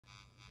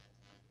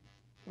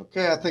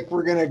Okay, I think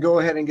we're going to go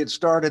ahead and get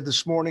started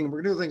this morning.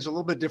 We're going to do things a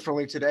little bit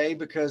differently today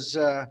because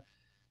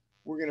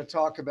we're going to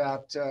talk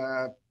about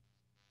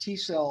T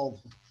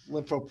cell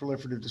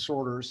lymphoproliferative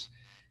disorders.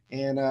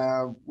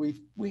 And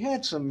we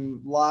had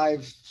some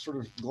live sort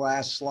of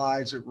glass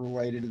slides that were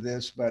related to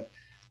this, but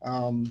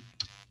um,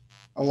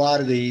 a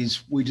lot of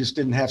these we just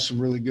didn't have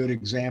some really good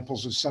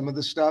examples of some of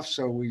the stuff.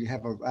 So I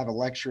have a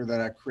lecture that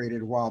I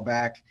created a while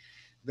back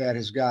that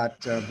has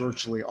got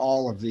virtually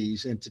all of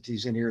these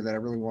entities in here that I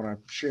really want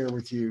to share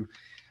with you.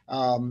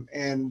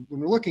 And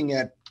when we're looking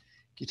at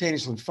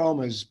cutaneous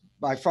lymphomas,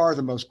 by far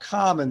the most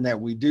common that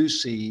we do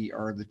see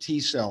are the T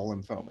cell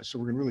lymphomas. So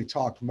we're going to really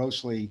talk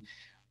mostly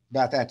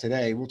about that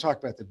today. We'll talk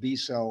about the B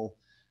cell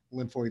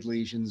lymphoid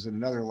lesions in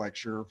another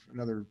lecture,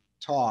 another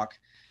talk.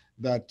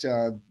 But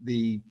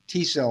the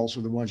T cells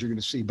are the ones you're going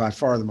to see by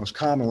far the most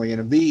commonly.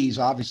 And of these,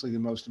 obviously, the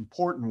most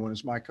important one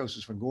is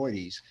mycosis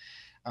fungoides.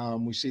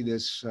 We see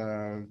this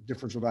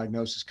differential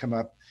diagnosis come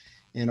up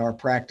in our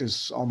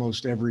practice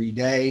almost every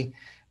day.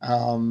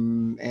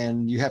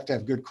 And you have to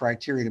have good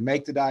criteria to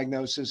make the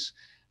diagnosis.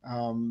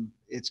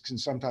 It can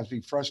sometimes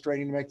be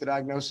frustrating to make the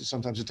diagnosis.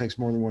 Sometimes it takes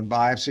more than one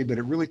biopsy, but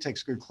it really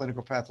takes good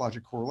clinical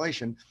pathologic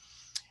correlation.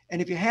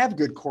 And if you have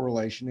good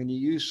correlation and you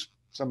use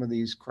some of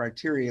these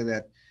criteria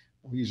that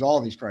we use all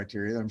these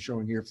criteria that I'm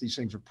showing here, if these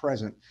things are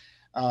present,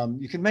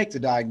 you can make the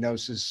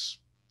diagnosis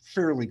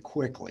fairly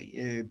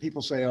quickly.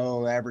 People say,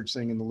 oh, average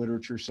thing in the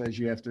literature says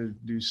you have to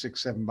do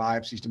 6, 7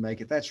 biopsies to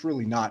make it. That's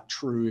really not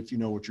true if you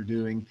know what you're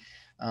doing.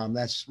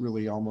 That's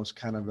really almost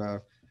kind of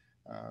a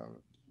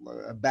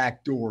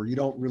back door. You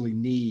don't really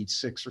need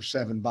 6 or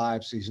 7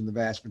 biopsies in the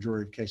vast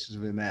majority of cases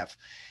of MF.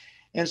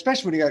 And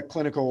especially when you got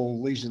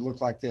clinical lesions that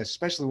look like this,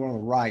 especially one on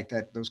the right,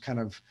 that those kind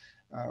of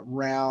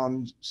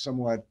round,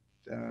 somewhat,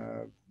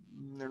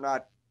 they're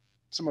not,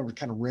 some of them are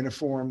kind of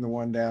reniform, the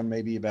one down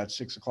maybe about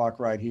 6 o'clock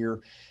right here.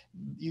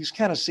 You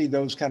kind of see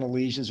those kind of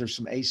lesions. There's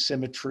some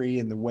asymmetry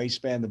in the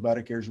waistband, the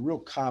buttock area is a real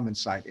common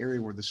site,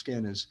 area where the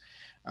skin is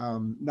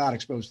not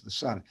exposed to the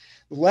sun.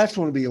 The left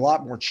one would be a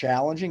lot more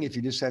challenging if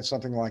you just had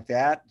something like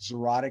that.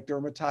 Xerotic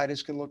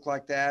dermatitis can look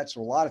like that.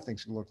 So a lot of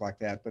things can look like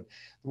that. But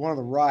the one on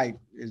the right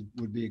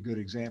would be a good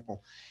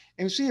example.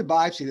 And we see a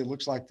biopsy that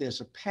looks like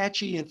this, a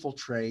patchy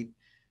infiltrate.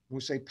 When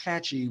we say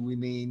patchy, we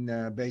mean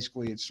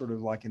basically it sort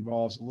of like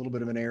involves a little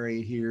bit of an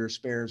area here,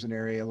 spares an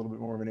area, a little bit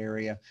more of an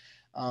area.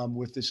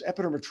 With this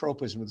epidermal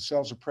tropism, where the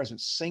cells are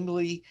present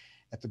singly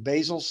at the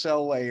basal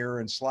cell layer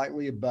and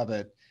slightly above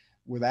it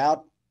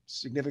without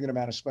significant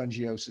amount of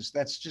spongiosis.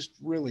 That's just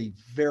really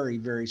very,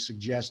 very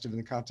suggestive in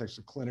the context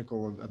of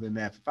clinical of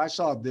MF. If I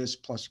saw this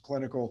plus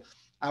clinical,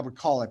 I would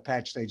call it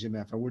patch stage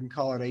MF. I wouldn't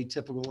call it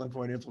atypical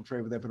lymphoid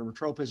infiltrate with epidermal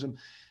tropism.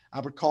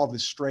 I would call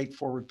this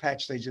straightforward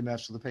patch stage MF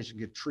so the patient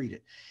get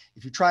treated.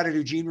 If you try to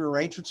do gene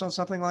rearrangements on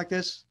something like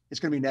this, it's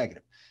going to be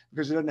negative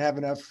because it doesn't have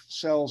enough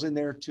cells in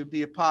there to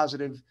be a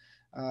positive,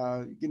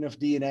 get enough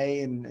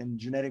DNA and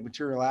genetic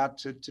material out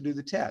to do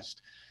the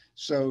test.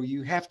 So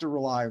you have to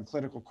rely on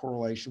clinical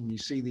correlation. When you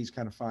see these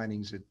kind of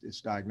findings, it's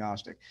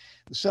diagnostic.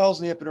 The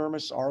cells in the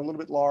epidermis are a little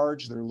bit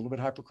large. They're a little bit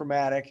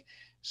hyperchromatic.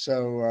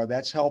 So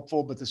that's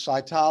helpful, but the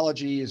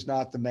cytology is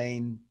not the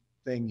main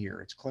thing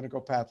here. It's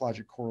clinical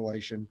pathologic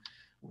correlation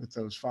with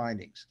those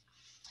findings.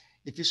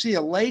 If you see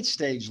a late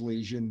stage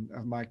lesion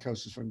of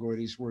mycosis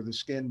fungoides where the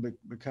skin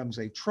becomes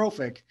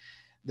atrophic,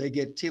 they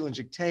get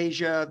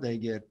telangiectasia, they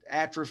get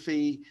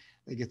atrophy,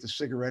 they get the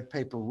cigarette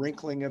paper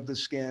wrinkling of the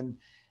skin.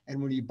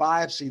 And when you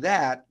biopsy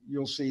that,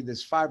 you'll see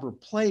this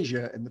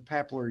fibroplasia in the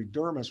papillary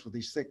dermis with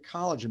these thick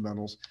collagen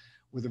bundles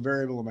with a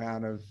variable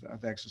amount of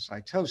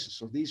exocytosis.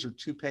 So these are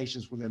 2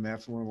 patients with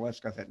MF. The one on the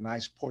left's got that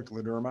nice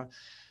poikiloderma.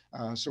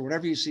 So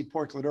whenever you see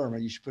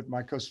poikiloderma, you should put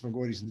mycosis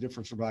fungoides in the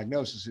differential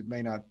diagnosis. It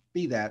may not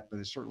be that, but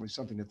it's certainly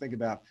something to think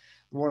about.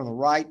 The one on the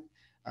right,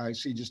 you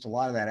see just a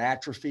lot of that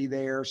atrophy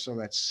there. So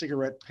that's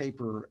cigarette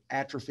paper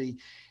atrophy.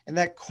 And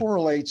that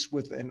correlates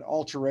with an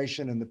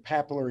alteration in the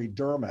papillary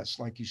dermis,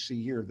 like you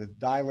see here, the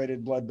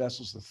dilated blood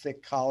vessels, the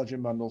thick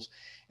collagen bundles.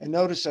 And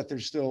notice that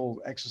there's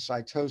still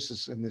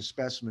exocytosis in this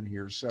specimen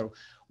here. So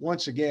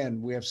once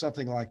again, we have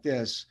something like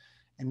this.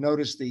 And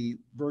notice the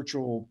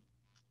virtual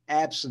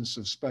absence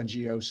of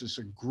spongiosis,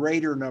 a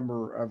greater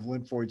number of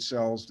lymphoid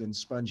cells than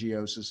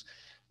spongiosis.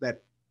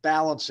 That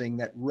balancing,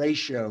 that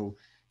ratio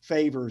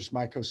favors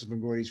mycosis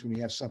fungoides when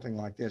you have something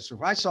like this. So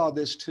if I saw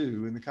this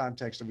too in the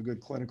context of a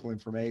good clinical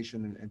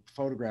information and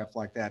photograph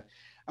like that,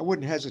 I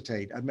wouldn't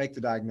hesitate. I'd make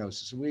the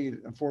diagnosis. And we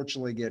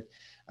unfortunately get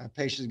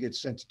patients get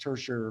sent to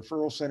tertiary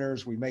referral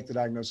centers. We make the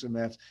diagnosis of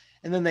MF,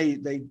 and then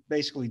they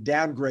basically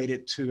downgrade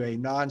it to a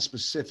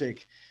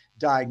non-specific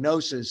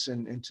diagnosis.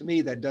 And to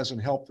me, that doesn't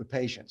help the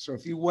patient. So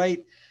if you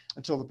wait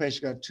until the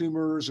patient got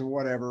tumors and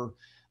whatever,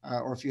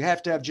 or if you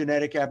have to have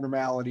genetic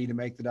abnormality to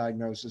make the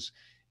diagnosis,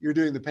 you're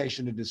doing the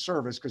patient a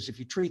disservice, because if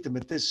you treat them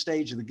at this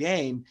stage of the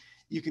game,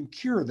 you can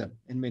cure them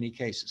in many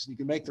cases. You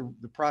can make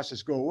the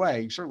process go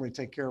away. You certainly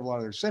take care of a lot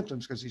of their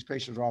symptoms because these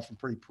patients are often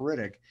pretty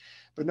pruritic.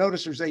 But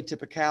notice there's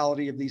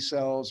atypicality of these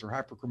cells, or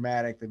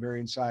hyperchromatic, they vary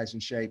in size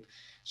and shape.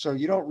 So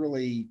you don't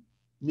really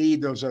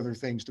need those other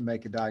things to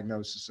make a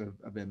diagnosis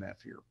of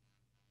MF here.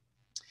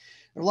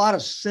 A lot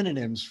of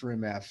synonyms for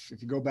MF.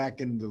 If you go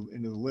back into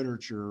the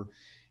literature,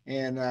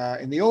 and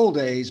in the old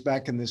days,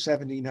 back in the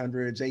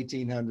 1700s,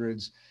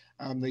 1800s,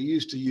 they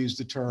used to use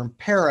the term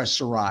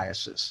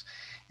parapsoriasis,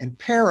 and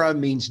para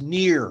means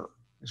near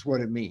is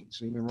what it means.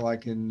 So you remember,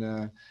 like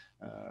in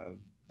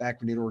back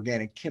when you did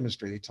organic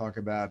chemistry, they talk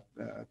about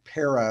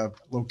para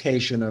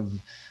location of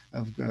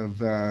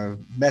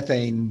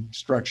methane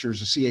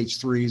structures, the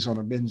CH3s on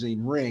a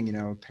benzene ring. You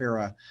know,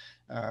 para.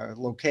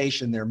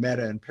 Location there,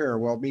 meta and para,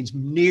 well, it means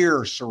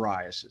near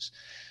psoriasis.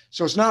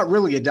 So it's not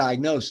really a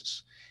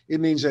diagnosis. It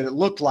means that it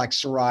looked like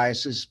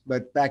psoriasis,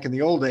 but back in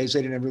the old days,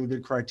 they didn't have really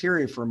good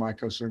criteria for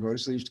mycosis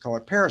fungoides. They used to call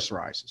it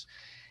parapsoriasis.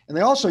 And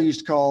they also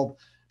used to call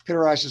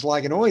pityriasis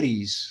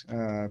lichenoides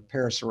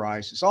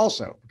parapsoriasis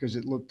also, because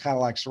it looked kind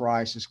of like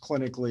psoriasis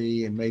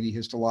clinically and maybe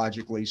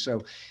histologically.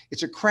 So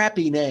it's a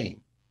crappy name.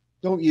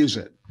 Don't use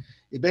it.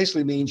 It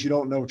basically means you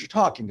don't know what you're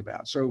talking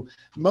about. So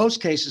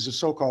most cases of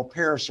so-called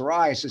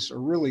parapsoriasis are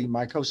really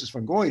mycosis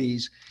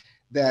fungoides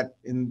that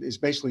is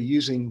basically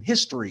using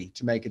history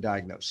to make a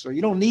diagnosis. So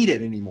you don't need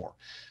it anymore.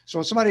 So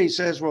when somebody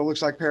says, well, it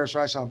looks like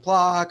parapsoriasis en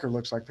plaque or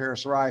looks like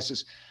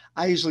parapsoriasis,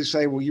 I usually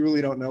say, well, you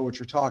really don't know what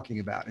you're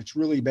talking about. It's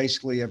really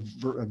basically a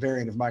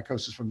variant of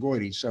mycosis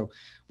fungoides. So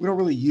we don't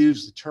really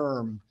use the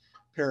term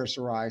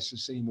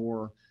parapsoriasis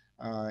anymore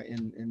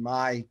in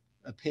my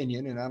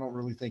opinion, and I don't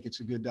really think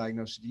it's a good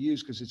diagnosis to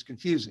use because it's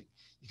confusing.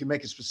 You can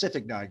make a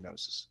specific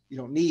diagnosis. You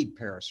don't need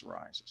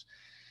parapsoriasis.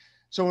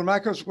 So when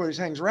mycosis fungoides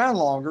hangs around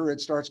longer,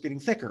 it starts getting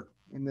thicker,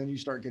 and then you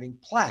start getting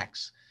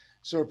plaques.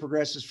 So it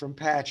progresses from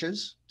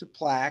patches to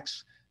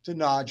plaques to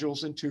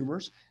nodules and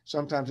tumors.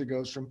 Sometimes it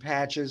goes from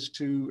patches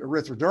to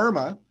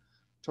erythroderma,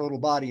 total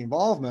body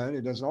involvement.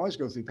 It doesn't always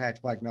go through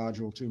patch, plaque,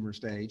 nodule, tumor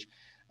stage.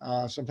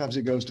 Sometimes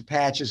it goes to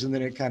patches and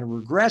then it kind of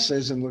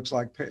regresses and looks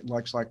like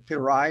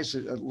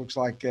pityriasis. It looks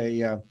like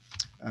a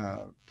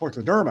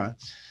poikiloderma.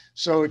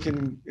 So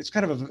it's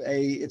kind of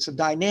it's a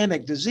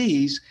dynamic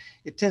disease.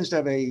 It tends to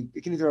have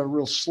it can either have a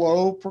real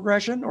slow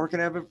progression or it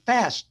can have a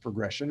fast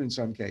progression in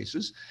some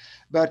cases.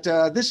 But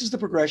this is the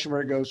progression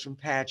where it goes from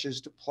patches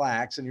to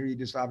plaques. And here you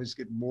just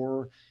obviously get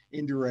more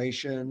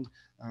induration.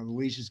 The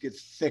lesions get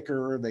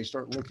thicker. They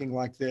start looking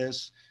like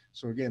this.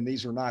 So again,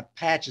 these are not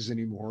patches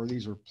anymore.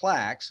 These are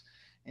plaques.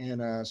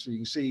 And so you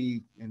can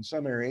see in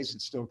some areas,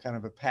 it's still kind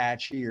of a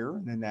patch here.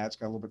 And then now it's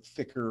got a little bit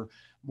thicker,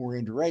 more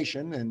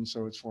induration. And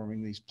so it's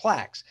forming these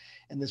plaques.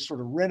 And this sort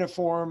of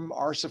reniform,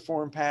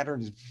 arciform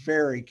pattern is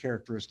very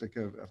characteristic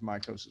of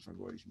mycosis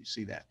fungoides. You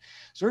see that.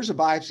 So here's a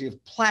biopsy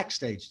of plaque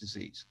stage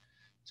disease.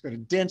 It's got a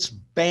dense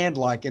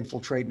band-like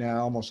infiltrate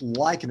now, almost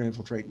lichenoid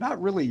infiltrate,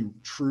 not really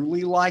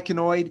truly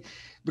lichenoid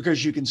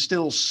because you can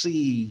still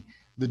see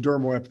the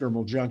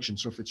dermo-epidermal junction.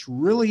 So if it's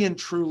really and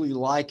truly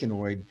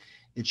lichenoid,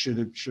 it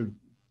should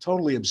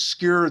totally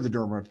obscure the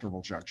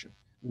dermo-epidermal junction.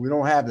 We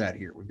don't have that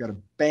here. We've got a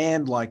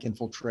band-like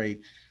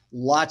infiltrate,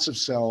 lots of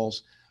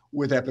cells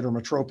with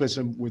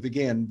epidermotropism, with,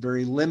 again,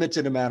 very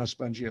limited amount of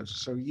spongiosis.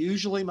 So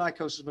usually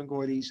mycosis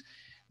fungoides,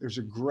 there's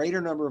a greater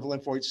number of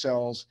lymphoid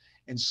cells,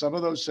 and some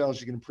of those cells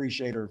you can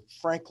appreciate are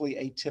frankly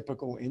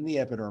atypical in the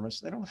epidermis.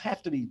 They don't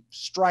have to be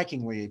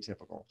strikingly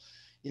atypical.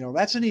 You know,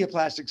 that's a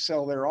neoplastic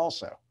cell there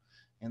also,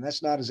 and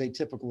that's not as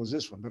atypical as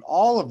this one. But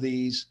all of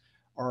these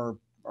are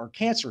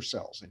cancer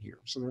cells in here.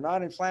 So they're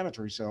not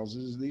inflammatory cells.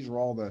 These are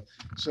all the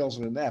cells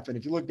of MF. And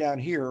if you look down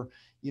here,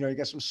 you know, you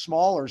got some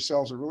smaller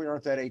cells that really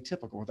aren't that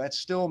atypical. That's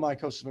still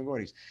mycosis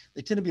fungoides.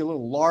 They tend to be a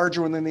little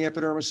larger within the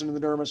epidermis and in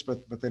the dermis,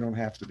 but they don't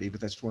have to be. But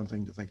that's one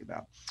thing to think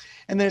about.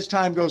 And then as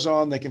time goes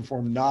on, they can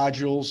form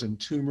nodules and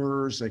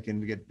tumors. They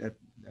can get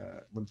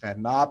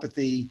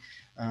lymphadenopathy.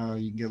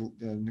 You can get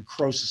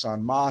necrosis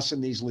en masse in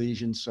these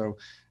lesions. So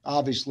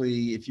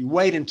obviously, if you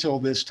wait until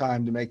this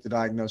time to make the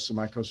diagnosis of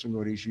mycosis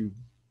fungoides,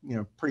 you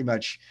know, pretty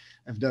much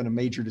have done a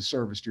major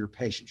disservice to your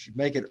patients. You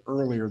make it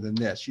earlier than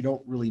this. You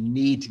don't really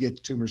need to get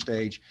to tumor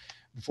stage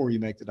before you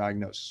make the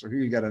diagnosis. So here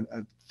you got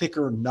a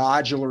thicker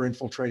nodular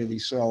infiltrate of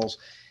these cells,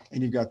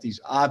 and you've got these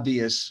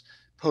obvious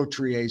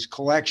protease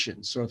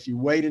collections. So if you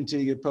wait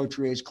until you get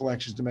protease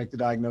collections to make the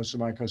diagnosis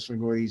of mycosis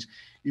fungoides,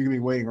 you're gonna be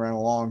waiting around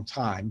a long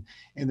time.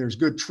 And there's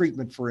good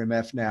treatment for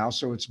MF now,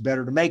 so it's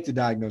better to make the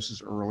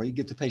diagnosis early,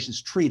 get the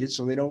patients treated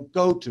so they don't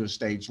go to a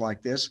stage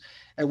like this,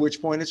 at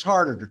which point it's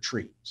harder to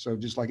treat. So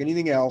just like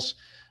anything else,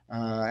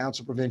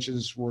 ounce of prevention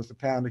is worth a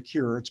pound of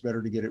cure. It's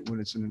better to get it when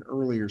it's in an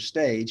earlier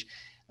stage.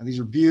 And these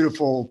are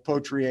beautiful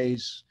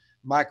protease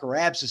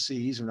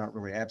microabscesses. They're not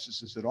really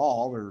abscesses at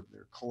all. They're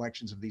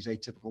collections of these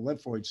atypical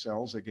lymphoid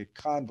cells that get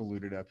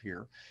convoluted up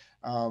here.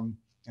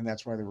 And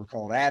that's why they were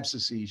called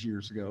abscesses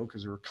years ago,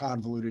 because they were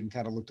convoluted and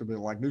kind of looked a bit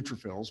like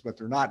neutrophils, but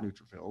they're not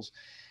neutrophils.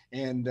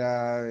 And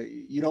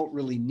you don't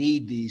really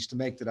need these to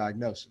make the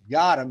diagnosis. If you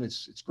got them,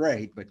 it's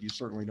great, but you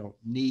certainly don't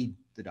need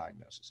the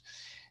diagnosis.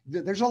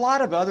 There's a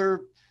lot of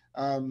other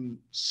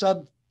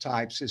subtypes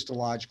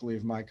histologically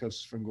of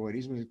mycosis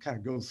fungoides. I'm going to kind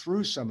of go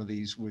through some of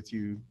these with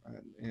you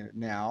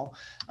now.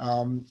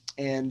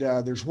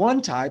 There's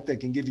one type that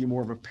can give you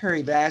more of a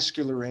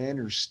perivascular and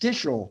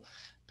interstitial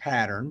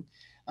pattern.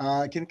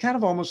 It can kind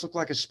of almost look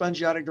like a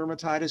spongiotic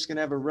dermatitis, can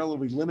have a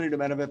relatively limited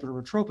amount of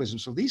epidermotropism.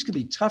 So these could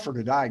be tougher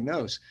to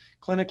diagnose.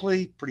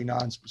 Clinically, pretty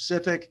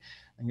nonspecific.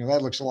 And,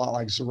 that looks a lot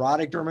like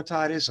xerotic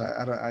dermatitis.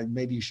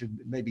 Maybe you should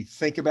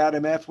think about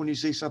MF when you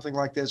see something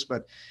like this,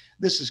 but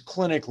this is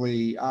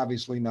clinically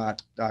obviously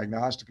not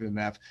diagnostic of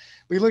MF.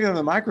 But you look at it under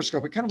the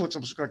microscope, it kind of looks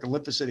almost like a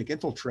lymphocytic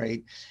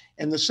infiltrate,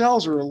 and the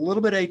cells are a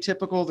little bit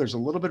atypical. There's a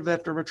little bit of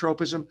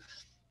epidermotropism.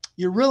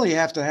 You really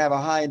have to have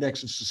a high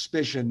index of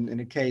suspicion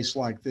in a case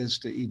like this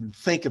to even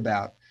think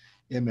about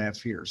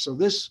MF here. So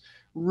this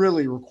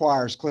really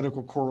requires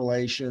clinical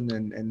correlation,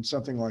 and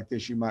something like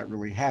this, you might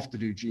really have to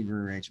do gene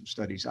rearrangement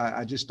studies.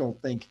 I just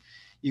don't think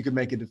you can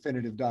make a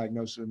definitive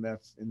diagnosis of MF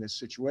in this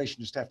situation.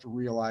 You just have to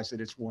realize that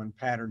it's one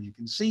pattern you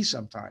can see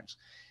sometimes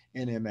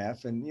in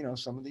MF. And,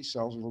 some of these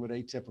cells are a little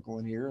bit atypical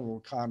in here, a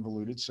little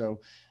convoluted. So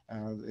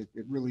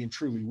it really and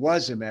truly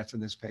was MF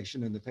in this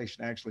patient. And the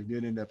patient actually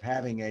did end up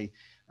having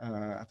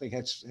I think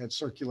had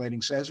circulating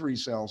Sézary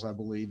cells, I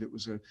believe. It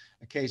was a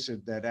case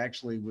that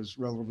actually was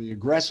relatively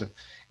aggressive.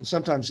 And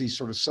sometimes these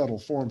sort of subtle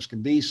forms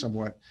can be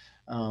somewhat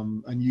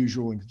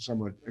unusual and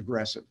somewhat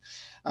aggressive.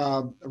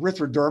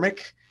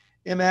 Erythrodermic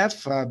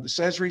MF,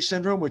 Sézary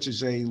syndrome, which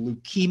is a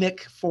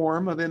leukemic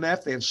form of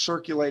MF. They have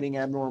circulating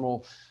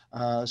abnormal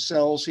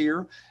cells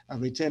here.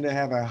 They tend to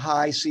have a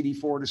high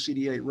CD4 to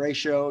CD8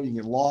 ratio. You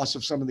get loss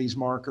of some of these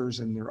markers,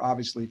 and they're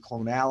obviously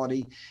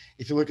clonality.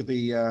 If you look at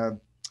the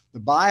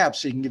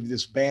biopsy, can give you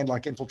this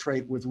band-like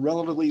infiltrate with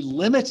relatively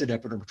limited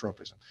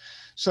epidermotropism.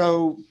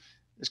 So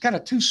there's kind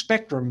of two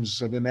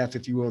spectrums of MF,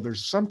 if you will.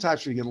 There's some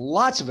types where you get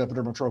lots of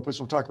epidermotropism,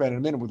 we'll talk about it in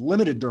a minute, with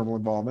limited dermal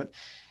involvement.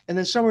 And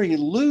then somewhere you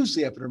lose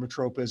the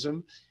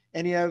epidermotropism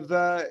and you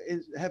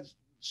have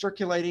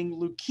circulating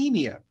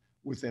leukemia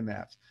with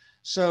MF.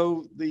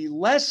 So the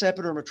less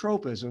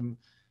epidermotropism,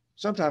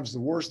 sometimes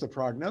the worse the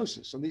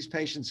prognosis. So these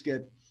patients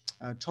get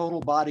total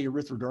body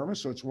erythroderma.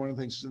 So it's one of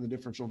the things in the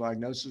differential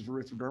diagnosis of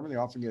erythroderma. They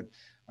often get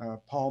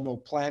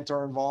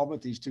palmoplantar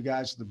involvement. These two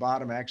guys at the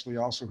bottom actually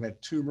also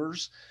had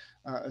tumors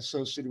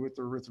associated with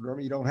their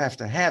erythroderma. You don't have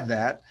to have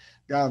that.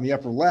 The guy on the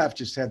upper left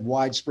just had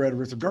widespread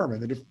erythroderma.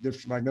 The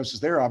different diagnosis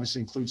there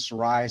obviously includes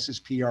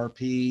psoriasis,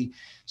 PRP,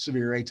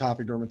 severe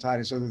atopic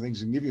dermatitis, other things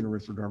that give you an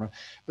erythroderma.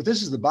 But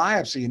this is the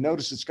biopsy. You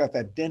notice it's got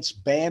that dense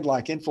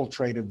band-like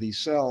infiltrate of these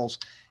cells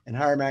and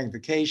higher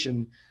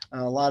magnification.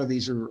 A lot of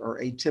these are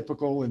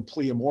atypical and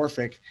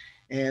pleomorphic.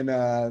 And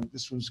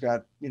this one's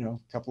got, a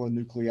couple of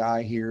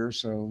nuclei here.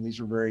 So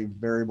these are very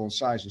variable in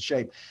size and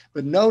shape.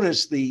 But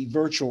notice the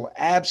virtual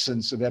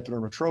absence of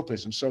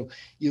epidermotropism. So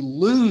you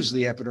lose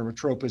the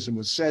epidermotropism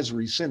with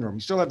Sézary syndrome. You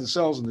still have the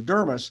cells in the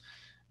dermis,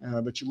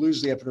 but you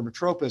lose the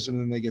epidermotropism,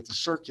 and then they get the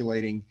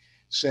circulating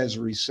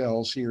Sézary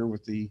cells here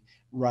with the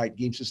right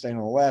Giemsa stain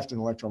on the left and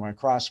electron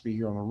microscopy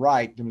here on the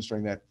right,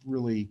 demonstrating that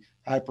really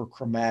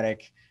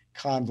hyperchromatic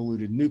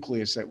convoluted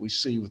nucleus that we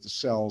see with the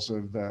cells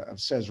of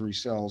Sézary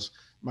cells,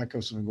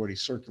 mycosa fungoides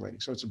circulating.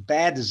 So it's a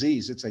bad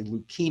disease. It's a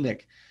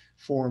leukemic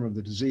form of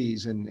the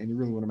disease, and you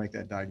really want to make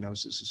that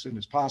diagnosis as soon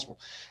as possible.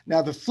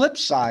 Now, the flip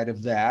side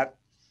of that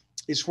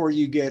is where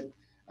you get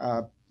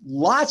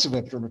lots of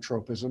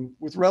epidermotropism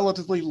with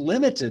relatively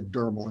limited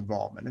dermal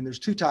involvement. And there's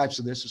two types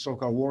of this, the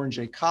so-called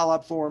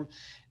Warren-J-Collop form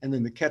and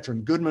then the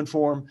Ketron-Goodman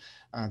form.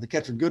 The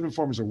Ketron-Goodman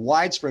form is a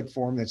widespread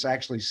form that's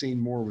actually seen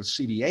more with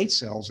CD8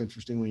 cells,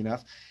 interestingly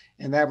enough.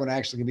 And that one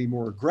actually can be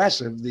more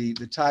aggressive. The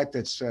type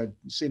that's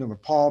seen on the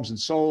palms and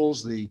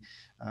soles, the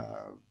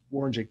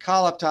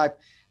Warren-J-Collop type,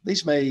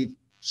 these may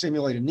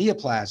simulate a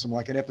neoplasm,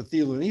 like an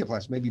epithelial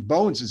neoplasm, maybe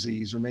Bowen's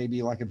disease, or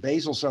maybe like a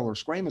basal cell or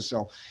squamous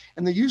cell.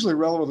 And they're usually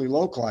relatively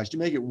localized. You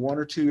may get one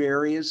or two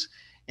areas.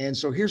 And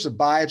so here's a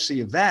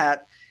biopsy of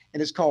that.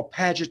 And it's called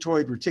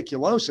pagetoid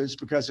reticulosis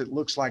because it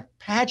looks like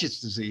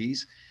Paget's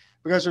disease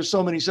because there's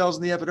so many cells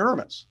in the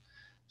epidermis.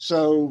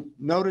 So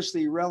notice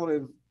the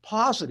relative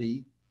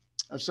paucity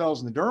of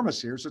cells in the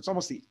dermis here. So it's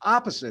almost the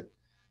opposite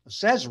of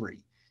Sézary.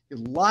 You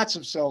have lots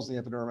of cells in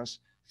the epidermis,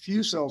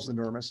 few cells in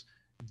the dermis,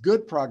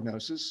 good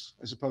prognosis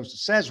as opposed to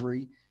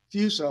Sézary,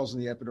 few cells in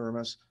the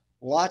epidermis,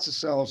 lots of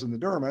cells in the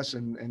dermis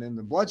and in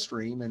the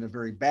bloodstream, and a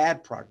very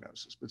bad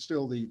prognosis, but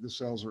still the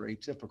cells are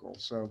atypical.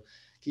 So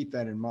keep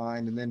that in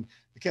mind. And then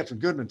the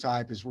Ketron-Goodman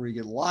type is where you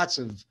get lots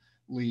of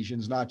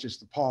lesions, not just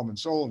the palm and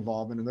sole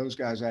involvement, and those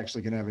guys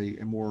actually can have a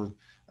more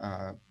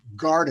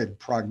guarded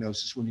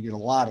prognosis when you get a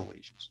lot of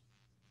lesions.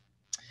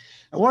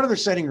 And one other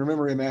setting,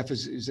 remember MF,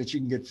 is that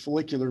you can get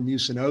follicular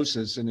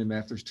mucinosis in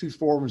MF. There's two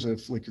forms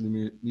of follicular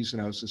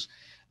mucinosis.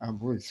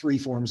 Really three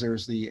forms.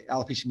 There's the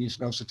alopecia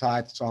mucinosa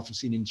type that's often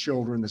seen in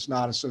children that's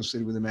not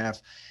associated with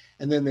MF.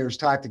 And then there's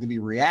type that can be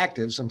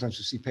reactive. Sometimes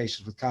you see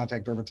patients with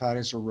contact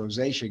dermatitis or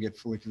rosacea get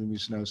follicular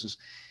mucinosis.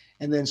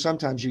 And then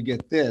sometimes you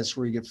get this,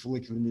 where you get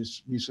follicular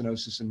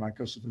mucinosis in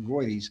mycosa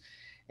fungoides.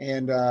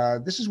 And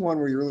this is one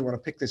where you really want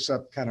to pick this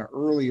up kind of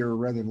earlier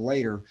rather than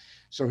later.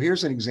 So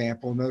here's an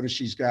example. Notice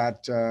she's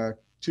got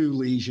two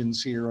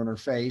lesions here on her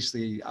face,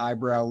 the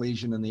eyebrow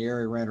lesion and the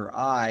area around her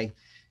eye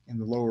in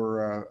the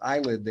lower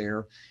eyelid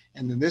there.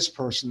 And then this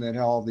person that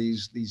had all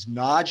these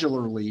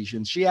nodular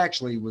lesions, she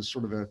actually was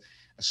sort of a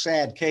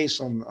sad case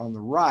on the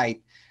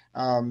right.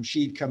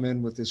 She'd come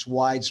in with this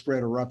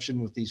widespread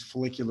eruption with these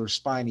follicular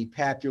spiny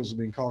papules that have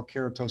been called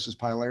keratosis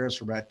pilaris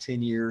for about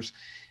 10 years.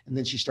 And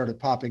then she started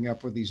popping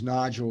up with these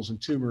nodules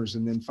and tumors.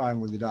 And then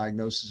finally the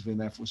diagnosis of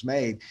MF was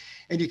made.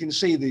 And you can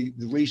see the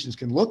lesions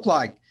can look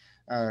like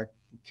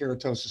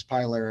keratosis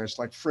pilaris,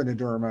 like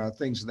phrenoderma,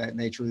 things of that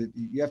nature.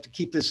 You have to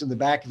keep this in the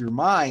back of your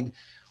mind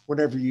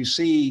whenever you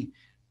see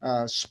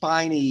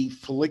spiny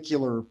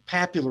follicular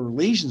papular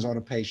lesions on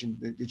a patient.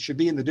 It should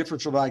be in the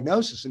differential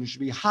diagnosis, and it should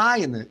be high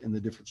in the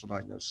differential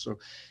diagnosis. So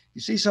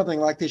you see something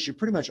like this, you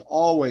pretty much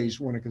always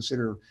want to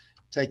consider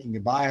taking a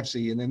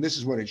biopsy. And then this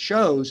is what it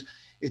shows.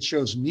 It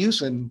shows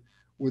mucin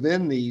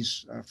within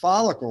these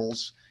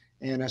follicles.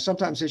 And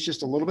sometimes it's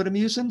just a little bit of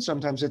mucin.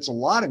 Sometimes it's a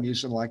lot of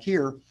mucin, like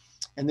here.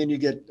 And then you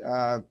get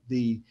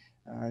the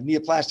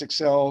neoplastic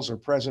cells are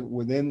present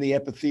within the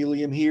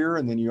epithelium here.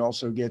 And then you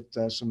also get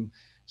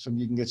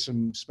you can get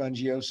some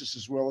spongiosis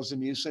as well as the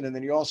mucin. And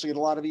then you also get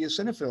a lot of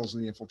eosinophils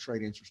in the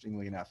infiltrate,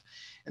 interestingly enough.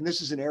 And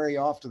this is an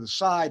area off to the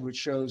side, which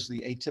shows the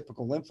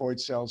atypical lymphoid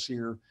cells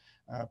here,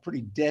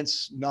 pretty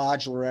dense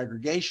nodular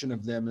aggregation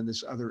of them in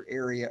this other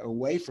area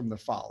away from the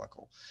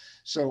follicle.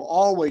 So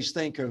always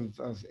think of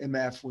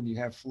MF when you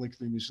have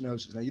follicular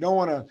mucinosis. Now, you don't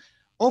want to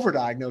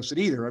overdiagnose it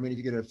either. I mean, if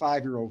you get a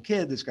 5-year-old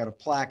kid that's got a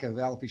plaque of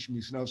alopecia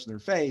mucinosa in their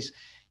face,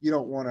 you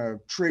don't want to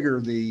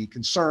trigger the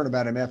concern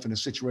about MF in a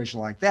situation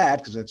like that,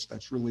 because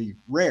that's really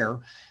rare.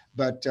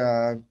 But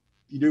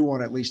you do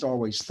want to at least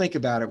always think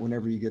about it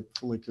whenever you get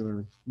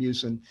follicular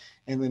mucin,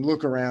 and then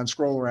look around,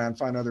 scroll around,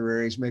 find other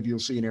areas. Maybe you'll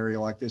see an area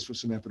like this with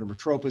some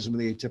epidermotropism of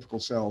the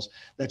atypical cells.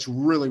 That's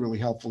really, really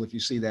helpful if you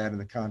see that in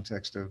the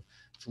context of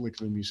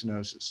follicular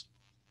mucinosis.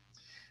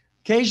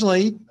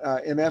 Occasionally,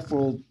 MF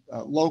will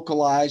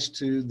localize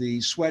to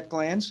the sweat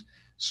glands,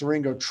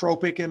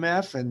 syringotropic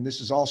MF, and this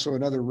is also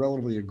another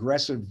relatively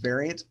aggressive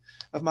variant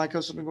of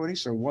mycosis fungoides.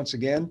 So once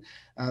again,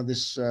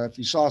 if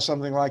you saw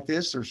something like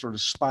this, they're sort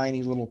of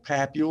spiny little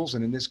papules,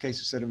 and in this case,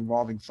 instead of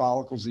involving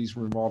follicles, these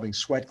were involving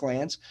sweat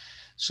glands.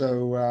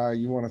 So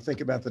you want to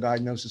think about the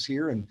diagnosis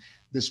here. And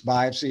this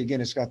biopsy, again,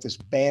 it's got this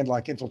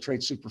band-like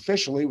infiltrate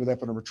superficially with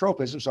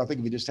epidermotropism. So I think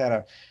if you just had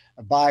a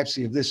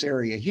biopsy of this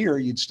area here,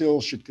 you'd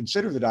still should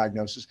consider the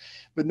diagnosis.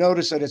 But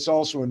notice that it's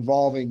also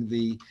involving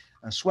the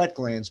sweat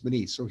glands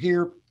beneath. So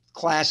here,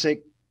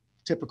 classic,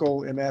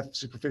 typical MF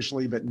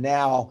superficially, but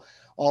now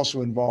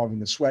also involving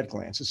the sweat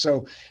glands. And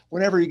so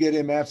whenever you get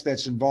MF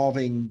that's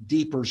involving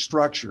deeper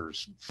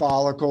structures,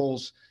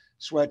 follicles,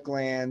 sweat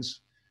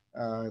glands,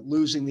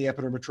 losing the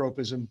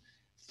epidermotropism,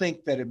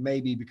 think that it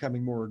may be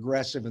becoming more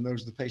aggressive, and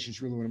those are the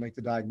patients you really want to make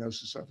the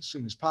diagnosis of as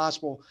soon as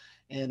possible.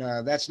 And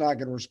that's not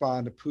going to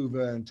respond to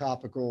PUVA and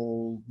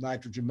topical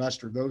nitrogen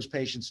mustard. Those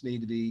patients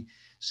need to be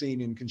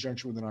seen in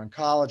conjunction with an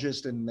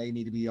oncologist, and may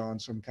need to be on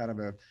some kind of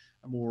a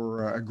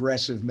more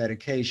aggressive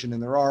medication.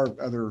 And there are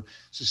other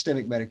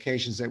systemic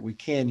medications that we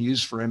can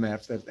use for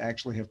MF that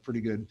actually have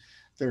pretty good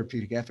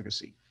therapeutic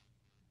efficacy.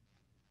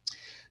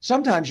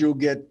 Sometimes you'll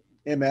get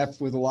MF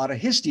with a lot of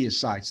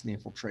histiocytes in the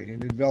infiltrate,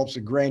 and it develops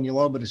a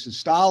granulomatous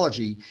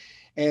histology.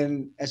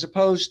 And as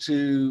opposed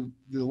to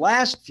the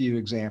last few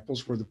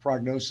examples where the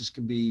prognosis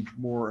can be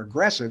more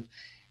aggressive,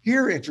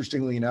 here,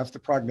 interestingly enough, the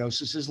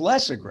prognosis is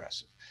less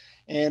aggressive.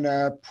 And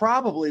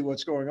probably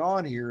what's going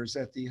on here is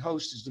that the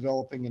host is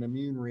developing an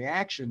immune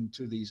reaction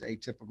to these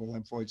atypical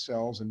lymphoid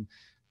cells and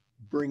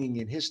bringing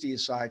in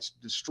histiocytes to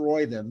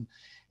destroy them.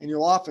 And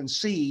you'll often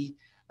see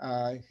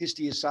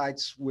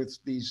histiocytes with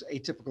these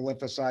atypical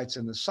lymphocytes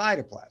in the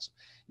cytoplasm.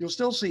 You'll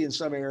still see in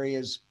some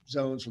areas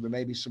zones where there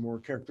may be some more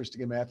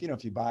characteristic MF. You know,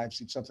 if you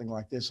biopsied something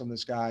like this on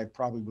this guy, it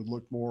probably would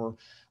look more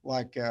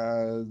like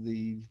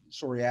the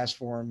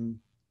psoriasiform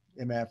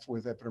MF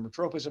with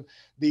epidermotropism.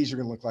 These are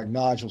going to look like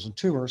nodules and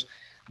tumors.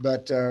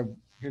 But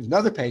here's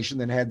another patient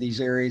that had these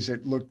areas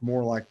that looked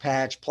more like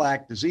patch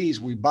plaque disease.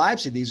 We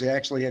biopsied these. They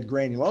actually had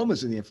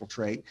granulomas in the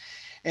infiltrate.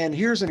 And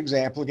here's an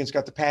example. Again, it's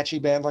got the patchy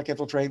band-like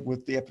infiltrate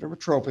with the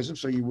epidermotropism.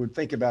 So you would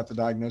think about the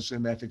diagnosis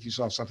of MF if you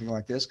saw something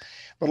like this.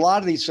 But a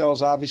lot of these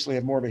cells obviously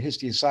have more of a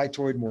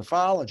histiocytoid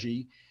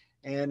morphology.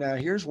 And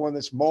here's one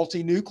that's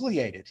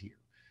multinucleated here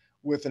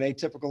with an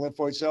atypical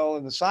lymphoid cell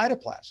in the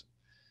cytoplasm.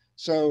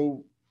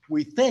 So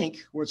we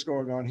think what's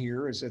going on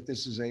here is that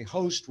this is a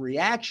host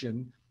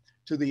reaction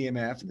to the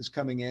MF, and it's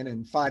coming in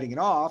and fighting it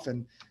off,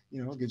 and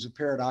gives a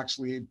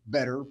paradoxically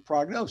better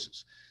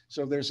prognosis.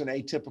 So there's an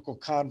atypical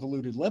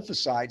convoluted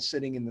lymphocyte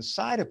sitting in the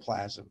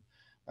cytoplasm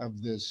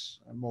of this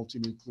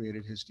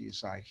multinucleated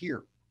histiocyte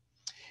here.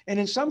 And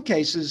in some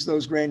cases,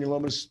 those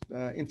granulomatous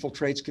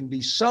infiltrates can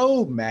be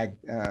so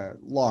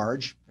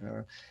large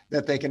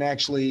that they can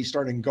actually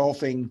start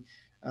engulfing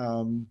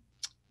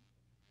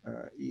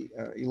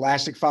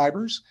elastic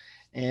fibers.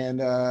 And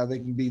they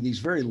can be these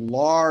very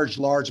large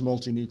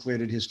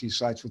multinucleated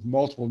histiocytes with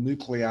multiple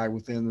nuclei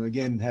within, and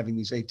again, having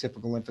these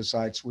atypical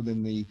lymphocytes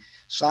within the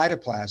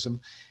cytoplasm.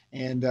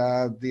 And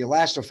the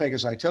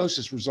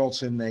elastophagocytosis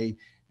results in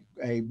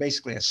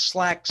basically a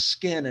slack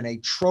skin and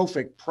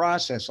atrophic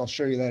process. I'll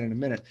show you that in a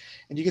minute.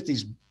 And you get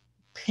these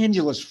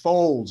pendulous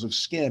folds of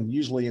skin,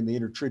 usually in the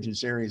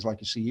intertriginous areas like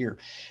you see here.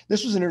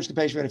 This was an interesting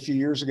patient we had a few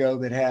years ago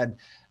that had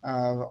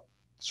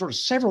sort of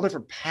several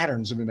different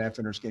patterns of MF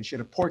in her skin. She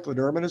had a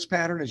poikilodermatous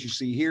pattern, as you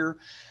see here.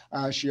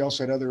 She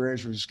also had other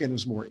areas where her skin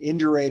was more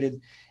indurated.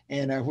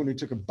 And when we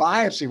took a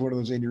biopsy of one of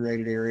those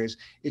indurated areas,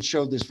 it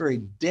showed this very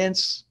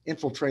dense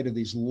infiltrate of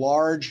these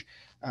large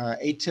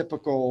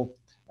atypical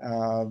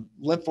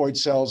lymphoid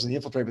cells in the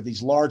infiltrate, but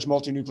these large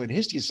multinucleated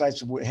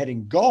histiocytes had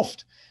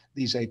engulfed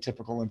these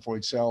atypical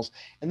lymphoid cells.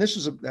 And this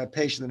was a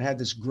patient that had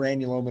this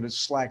granulomatous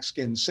slack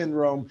skin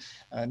syndrome.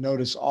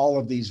 Notice all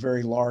of these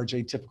very large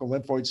atypical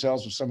lymphoid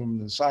cells, with some of them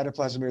in the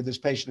cytoplasm here. This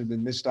patient had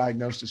been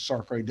misdiagnosed as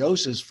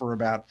sarcoidosis for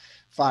about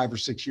 5 or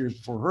 6 years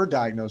before her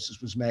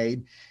diagnosis was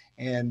made.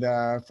 And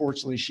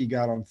fortunately, she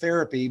got on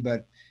therapy,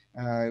 but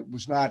it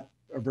was not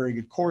a very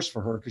good course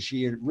for her because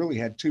she really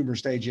had tumor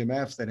stage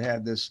MF that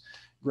had this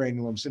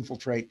granulomous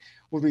infiltrate.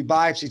 When we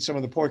biopsied some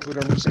of the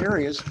poikilodermatous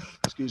areas,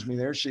 excuse me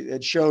there,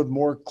 it showed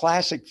more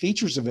classic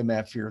features of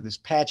MF here. This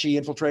patchy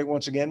infiltrate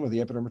once again with the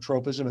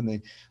epidermotropism and the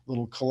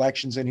little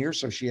collections in here.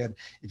 So she had,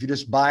 if you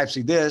just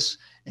biopsied this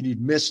and you'd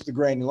missed the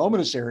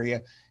granulomatous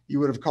area, you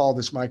would have called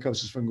this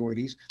mycosis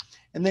fungoides.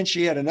 And then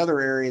she had another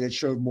area that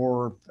showed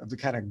more of the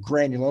kind of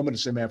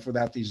granulomatous MF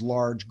without these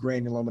large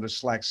granulomatous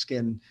slack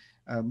skin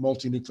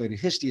multinucleated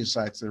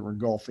histiocytes that were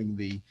engulfing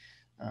the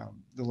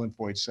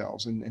lymphoid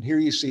cells. And here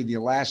you see the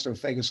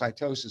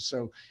elastophagocytosis.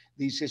 So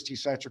these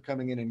histiocytes are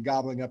coming in and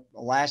gobbling up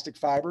elastic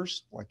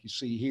fibers, like you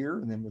see here,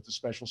 and then with the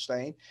special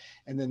stain.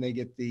 And then they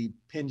get the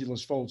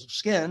pendulous folds of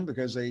skin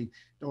because they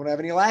don't have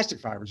any elastic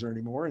fibers there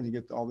anymore. And you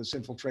get all this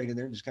infiltrate in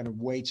there and just kind of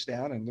weights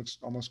down and looks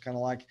almost kind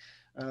of like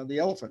the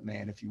elephant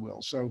man, if you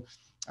will. So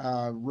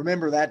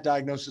remember that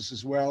diagnosis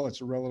as well.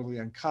 It's a relatively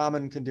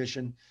uncommon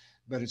condition,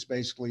 but it's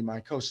basically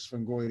mycosis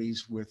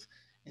fungoides with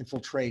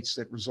infiltrates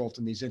that result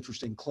in these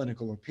interesting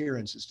clinical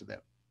appearances to them.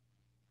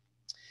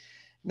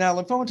 Now,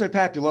 lymphomatoid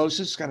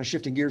papulosis, kind of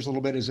shifting gears a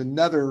little bit, is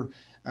another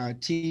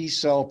T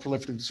cell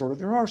proliferative disorder.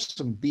 There are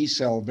some B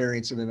cell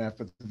variants of MF,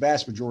 but the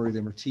vast majority of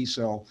them are T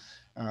cell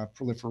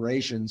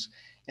proliferations.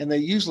 And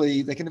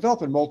they can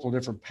develop in multiple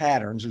different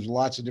patterns. There's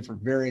lots of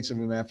different variants of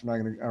MF,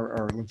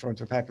 or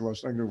lymphomatoid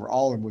papulosis. I'm not going to go over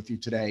all of them with you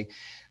today.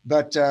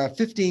 But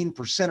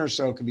 15% or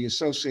so can be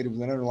associated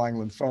with an underlying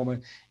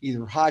lymphoma,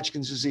 either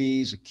Hodgkin's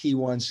disease, a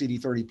Key1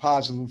 CD30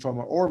 positive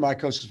lymphoma, or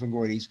mycosis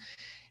fungoides.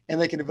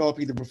 And they can develop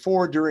either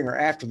before, during, or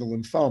after the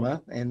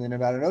lymphoma. And then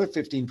about another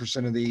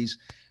 15% of these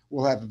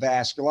will have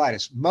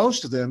vasculitis.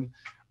 Most of them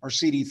are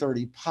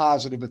CD30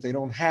 positive, but they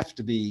don't have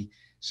to be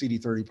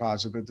CD30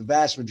 positive, but the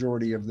vast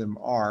majority of them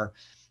are.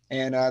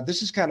 And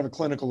this is kind of a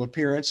clinical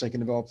appearance. They can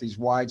develop these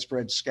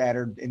widespread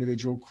scattered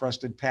individual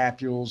crusted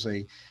papules.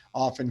 They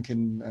often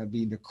can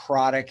be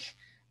necrotic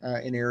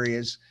in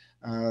areas.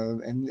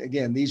 And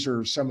again, these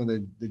are some of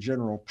the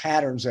general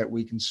patterns that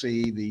we can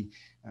see. The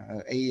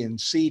A and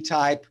C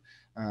type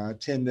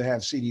tend to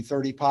have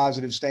CD30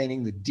 positive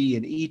staining. The D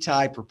and E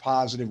type are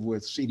positive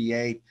with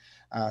CD8.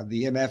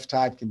 The MF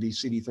type can be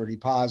CD30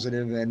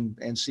 positive and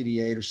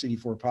CD8 or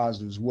CD4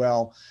 positive as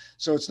well.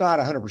 So it's not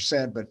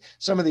 100%, but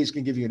some of these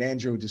can give you an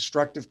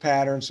angiodestructive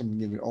pattern. Some can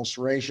give you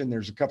ulceration.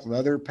 There's a couple of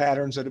other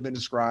patterns that have been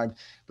described,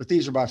 but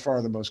these are by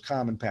far the most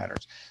common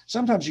patterns.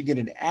 Sometimes you get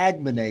an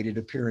agglutinated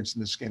appearance in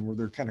the skin where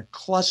they're kind of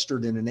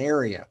clustered in an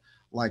area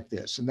like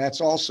this. And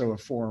that's also a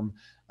form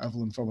of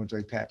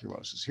lymphomatoid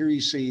papulosis. Here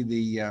you see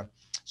the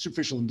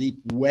superficial and deep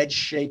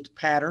wedge-shaped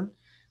pattern.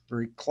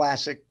 Very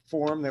classic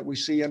form that we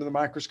see under the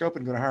microscope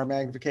and go to higher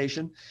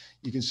magnification.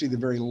 You can see the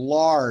very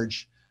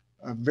large,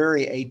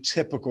 very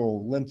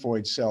atypical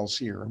lymphoid cells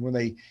here. And when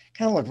they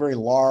kind of look very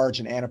large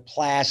and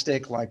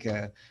anaplastic, like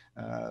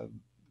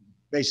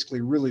basically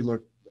really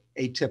look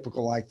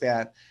atypical like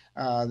that.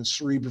 The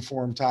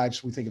cerebriform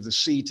types, we think of the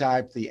C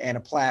type, the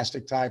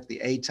anaplastic type, the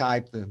A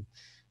type, the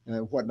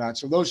whatnot.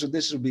 So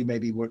this would be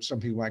maybe what some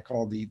people might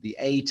call the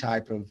A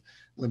type of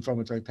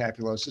lymphomatoid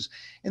papulosis.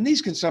 And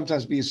these can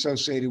sometimes be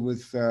associated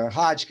with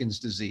Hodgkin's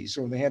disease.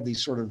 So when they have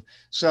these sort of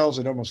cells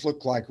that almost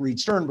look like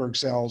Reed-Sternberg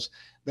cells,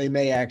 they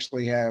may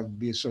actually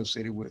be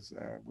associated with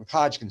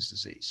Hodgkin's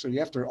disease. So you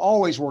have to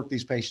always work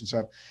these patients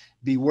up.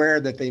 Beware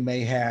that they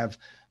may have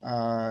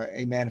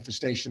a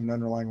manifestation of an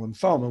underlying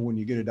lymphoma when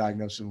you get a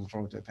diagnosis of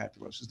lymphomatoid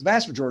papulosis. The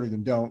vast majority of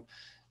them don't,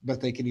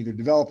 but they can either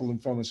develop a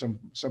lymphoma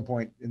some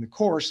point in the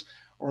course,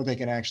 or they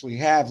can actually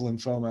have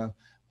lymphoma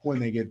when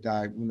they get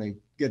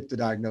the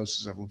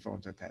diagnosis of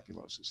lymphomatoid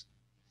papulosis.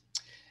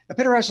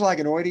 Epidermolysis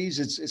lichenoides,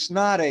 it's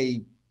not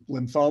a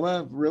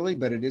lymphoma really,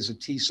 but it is a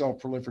T cell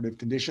proliferative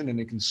condition, and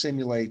it can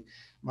simulate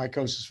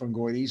mycosis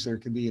fungoides. There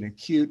can be an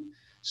acute,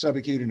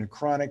 subacute, and a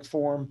chronic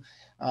form.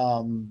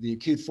 The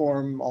acute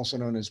form, also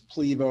known as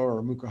plevo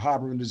or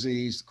mucohaberman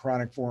disease. The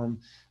chronic form,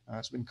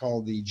 it's been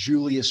called the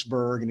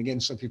Juliusberg. And again,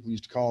 some people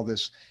used to call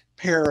this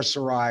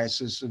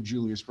parapsoriasis of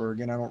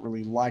Juliusberg. And I don't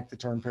really like the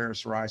term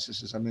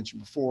parapsoriasis, as I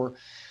mentioned before.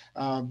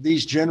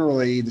 These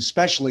generally,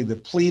 especially the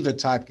pleva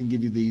type, can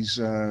give you these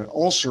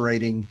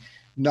ulcerating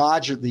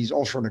nodules, these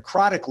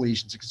ulceronecrotic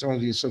lesions. It can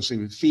sometimes be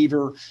associated with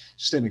fever,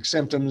 systemic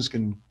symptoms,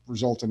 can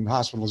result in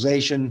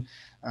hospitalization.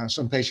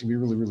 Some patients can be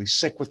really, really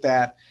sick with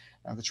that.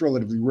 That's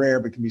relatively rare,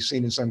 but can be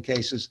seen in some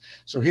cases.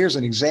 So here's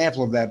an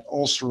example of that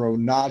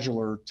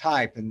ulceronodular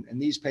type, and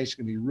these patients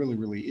can be really,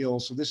 really ill.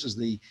 So this is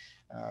the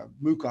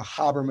Muka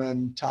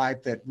Habermann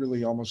type that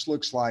really almost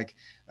looks like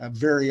a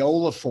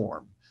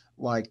varioliform,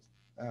 like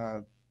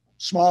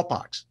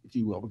smallpox, if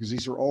you will, because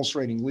these are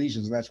ulcerating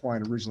lesions, and that's why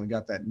it originally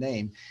got that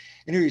name.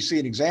 And here you see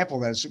an example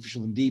of that,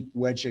 sufficiently deep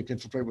wedge-shaped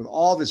infiltrate with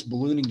all this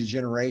ballooning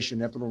degeneration,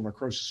 epidermal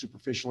necrosis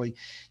superficially.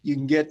 You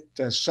can get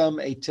some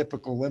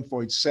atypical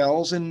lymphoid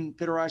cells in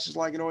pityriasis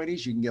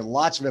lichenoides. You can get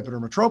lots of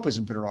epidermotropism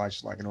in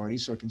pityriasis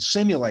lichenoides, so it can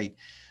simulate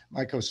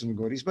mycosis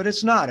fungoides, but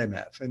it's not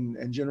MF.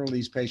 And generally,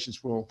 these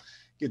patients will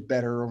get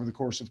better over the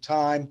course of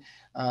time.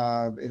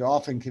 It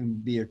often can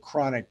be a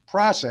chronic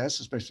process,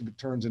 especially if it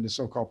turns into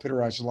so-called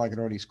pityriasis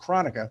lichenoides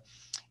chronica.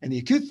 And the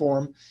acute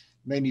form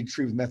may need to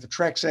treat with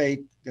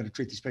methotrexate. Got to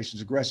treat these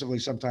patients aggressively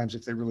sometimes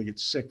if they really get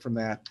sick from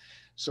that.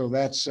 So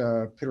that's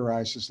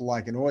pityriasis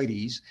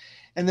lichenoides.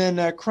 And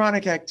then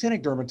chronic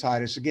actinic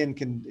dermatitis, again,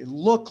 can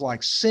look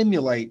like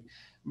simulate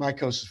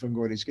mycosis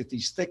fungoides, get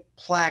these thick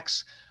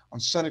plaques on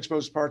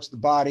sun-exposed parts of the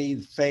body,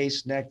 the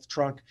face, neck, the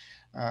trunk.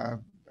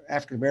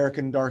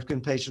 African-American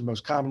dark-skinned patients,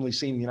 most commonly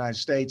seen in the United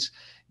States,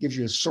 gives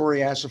you a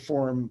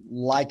psoriasiform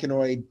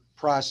lichenoid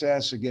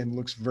process. Again,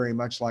 looks very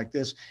much like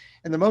this.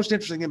 And the most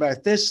interesting thing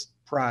about this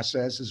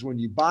process is when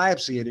you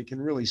biopsy it, it can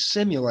really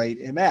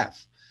simulate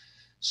MF.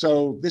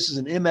 So this is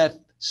an MF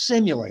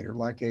simulator,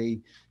 like a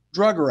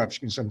drug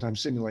eruption can sometimes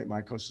simulate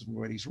mycosis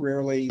fungoides.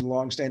 Rarely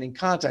long-standing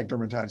contact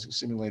dermatitis can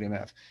simulate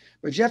MF.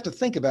 But you have to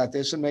think about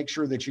this and make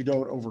sure that you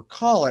don't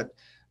overcall it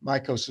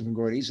mycosis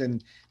fungoides.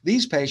 And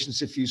these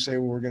patients, if you say,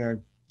 well, we're going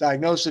to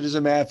diagnose it as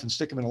MF and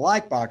stick them in a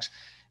like box,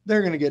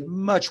 they're going to get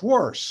much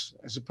worse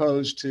as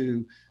opposed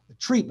to the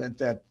treatment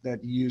that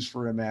you use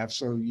for MF.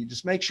 So you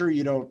just make sure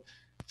you don't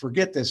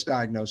forget this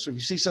diagnosis. So if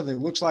you see something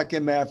that looks like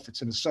MF,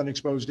 it's in a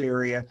sun-exposed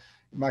area,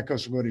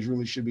 mycosis fungoides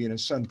really should be in a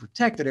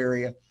sun-protected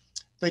area.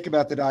 Think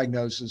about the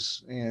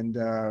diagnosis and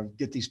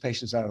get these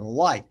patients out of the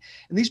light.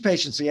 And these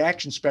patients, the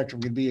action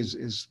spectrum can be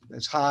as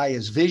high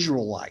as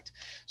visual light.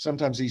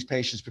 Sometimes these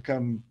patients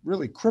become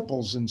really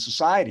cripples in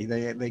society.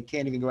 They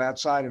can't even go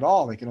outside at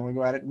all. They can only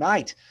go out at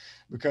night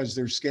because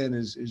their skin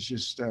is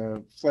just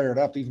flared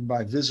up even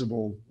by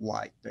visible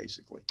light,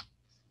 basically.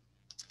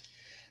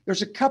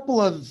 There's a couple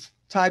of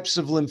types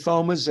of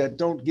lymphomas that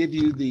don't give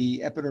you the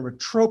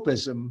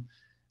epidermotropism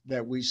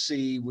that we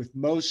see with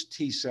most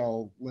T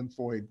cell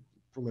lymphoid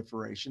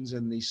proliferations,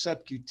 and the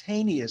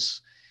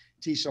subcutaneous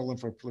T cell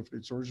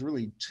lymphoproliferative disorders,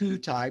 really two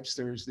types.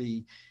 There's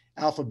the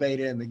alpha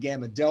beta and the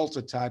gamma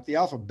delta type. The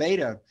alpha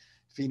beta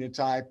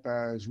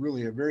phenotype is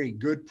really a very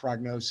good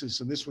prognosis,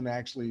 and this one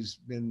actually has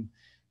been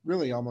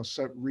really almost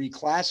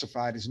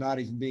reclassified as not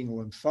even being a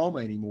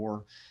lymphoma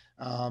anymore.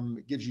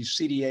 It gives you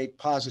CD8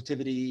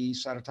 positivity,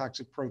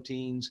 cytotoxic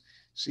proteins,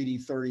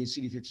 CD30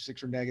 and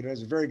CD56 are negative. It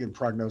has a very good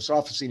prognosis,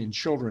 often seen in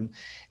children.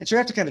 And so you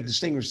have to kind of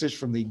distinguish this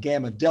from the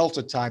gamma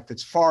delta type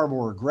that's far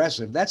more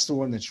aggressive. That's the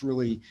one that's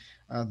really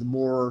the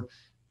more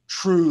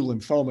true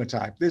lymphoma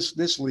type.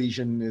 This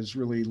lesion is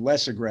really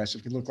less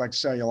aggressive. It can look like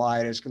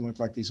cellulitis, can look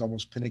like these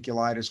almost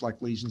paniculitis-like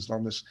lesions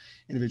on this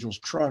individual's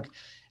trunk.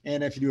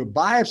 And if you do a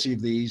biopsy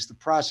of these, the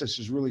process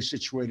is really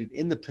situated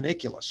in the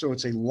panicula. So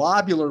it's a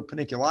lobular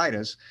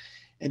paniculitis,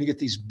 and you get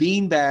these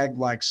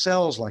beanbag-like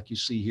cells like you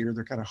see here.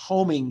 They're kind of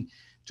homing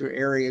to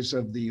areas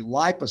of the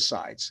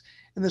lipocytes.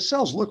 And the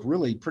cells look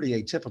really pretty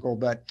atypical,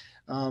 but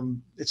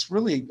it's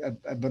really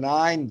a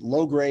benign,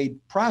 low-grade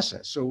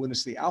process. So when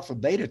it's the alpha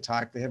beta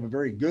type, they have a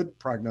very good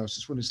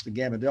prognosis. When it's the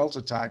gamma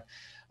delta type,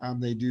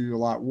 they do a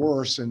lot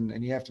worse,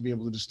 and you have to be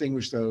able to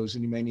distinguish those,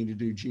 and you may need to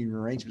do gene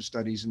rearrangement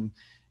studies and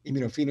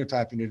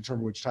immunophenotyping to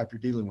determine which type you're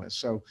dealing with.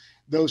 So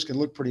those can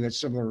look pretty much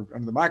similar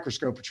under the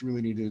microscope, but you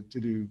really need to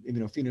do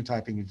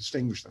immunophenotyping to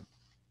distinguish them.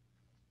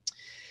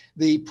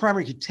 The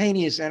primary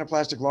cutaneous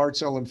anaplastic large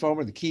cell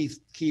lymphoma, the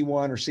key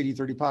one, or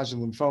CD30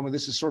 positive lymphoma,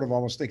 this is sort of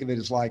almost, think of it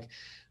as like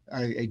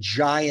a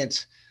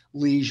giant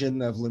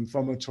lesion of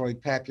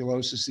lymphomatoid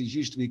papulosis. These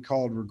used to be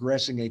called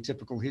regressing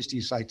atypical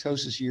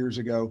histiocytosis years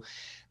ago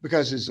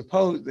because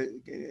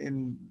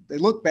and they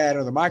look bad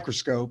under the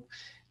microscope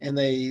and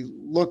they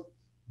look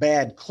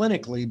bad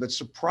clinically, but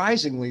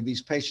surprisingly,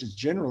 these patients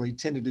generally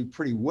tend to do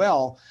pretty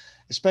well,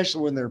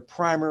 especially when they're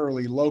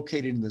primarily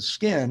located in the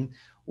skin,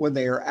 when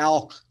they are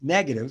ALK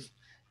negative,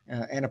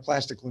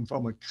 anaplastic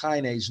lymphoma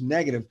kinase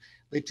negative.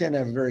 They tend to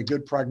have a very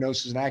good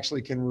prognosis and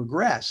actually can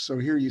regress. So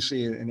here you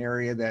see an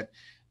area that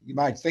you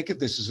might think of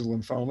this as a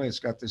lymphoma. It's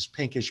got this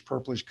pinkish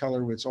purplish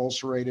color where it's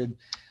ulcerated.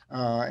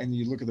 And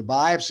you look at the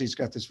biopsy, it's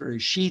got this very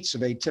sheets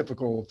of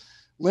atypical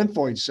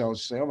lymphoid cells.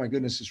 You say, oh my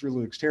goodness, this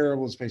really looks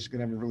terrible. This patient's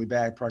gonna have a really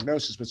bad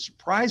prognosis. But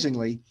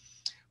surprisingly,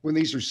 when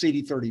these are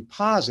CD30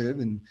 positive,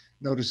 and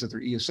notice that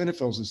they're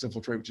eosinophils in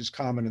infiltrate, which is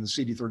common in the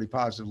CD30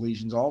 positive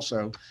lesions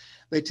also,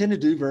 they tend to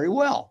do very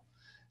well.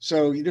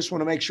 So you just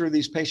want to make sure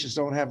these patients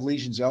don't have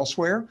lesions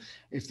elsewhere.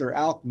 If they're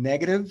ALK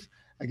negative,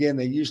 again,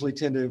 they usually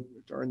tend to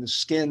are in the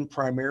skin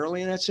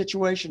primarily in that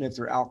situation. If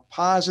they're ALK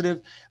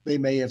positive, they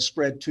may have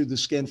spread to the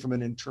skin from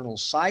an internal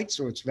site.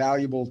 So it's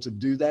valuable to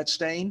do that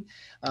stain.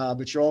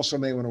 But you also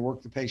may want to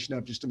work the patient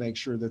up just to make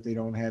sure that they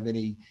don't have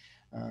any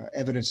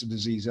evidence of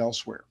disease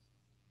elsewhere.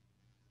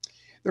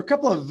 There are a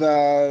couple of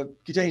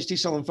cutaneous T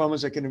cell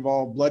lymphomas that can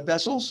involve blood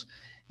vessels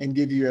and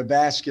give you a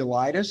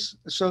vasculitis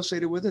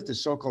associated with it, the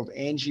so-called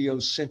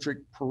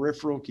angiocentric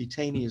peripheral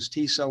cutaneous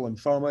T cell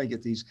lymphoma. You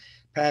get these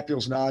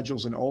papules,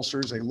 nodules, and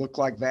ulcers. They look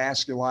like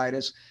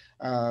vasculitis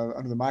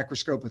under the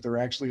microscope, but they're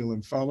actually a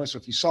lymphoma. So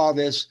if you saw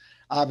this,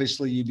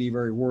 obviously you'd be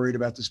very worried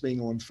about this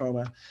being a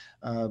lymphoma.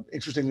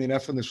 Interestingly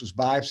enough, when this was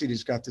biopsied,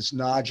 it's got this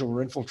nodule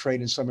or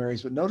infiltrate in some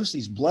areas, but notice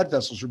these blood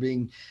vessels are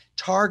being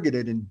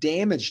targeted and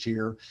damaged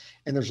here.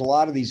 And there's a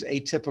lot of these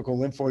atypical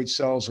lymphoid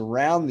cells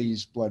around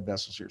these blood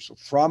vessels here. So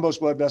thrombosed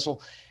blood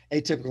vessel,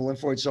 atypical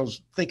lymphoid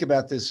cells, think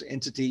about this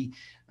entity.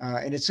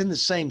 And it's in the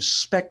same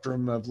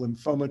spectrum of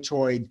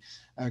lymphomatoid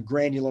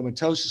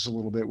granulomatosis a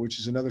little bit, which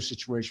is another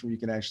situation where you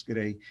can actually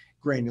get a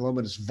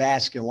granulomatous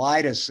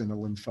vasculitis in a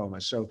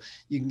lymphoma. So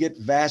you can get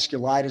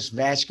vasculitis,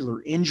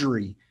 vascular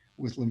injury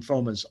with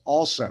lymphomas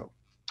also,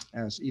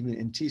 as even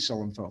in T cell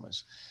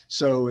lymphomas.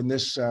 So in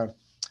this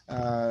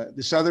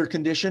this other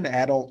condition,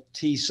 adult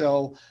T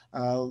cell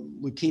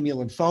leukemia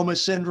lymphoma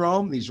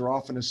syndrome, these are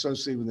often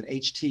associated with an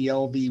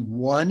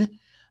HTLV1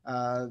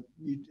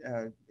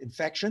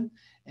 infection,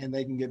 and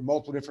they can get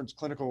multiple different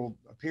clinical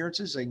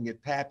appearances. They can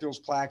get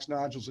papules, plaques,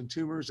 nodules, and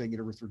tumors. They can get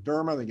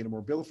erythroderma. They get a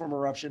morbilliform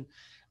eruption.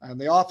 And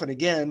they often,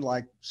 again,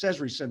 like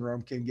Sézary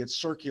syndrome, can get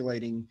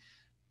circulating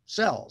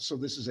cells. So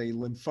this is a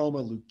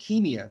lymphoma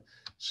leukemia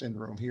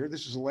syndrome here.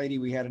 This is a lady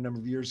we had a number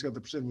of years ago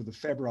that presented with a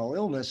febrile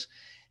illness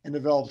and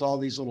developed all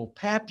these little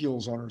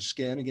papules on her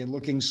skin, again,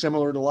 looking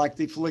similar to like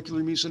the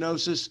follicular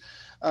mucinosis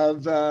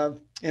of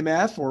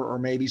MF or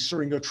maybe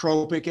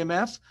syringotropic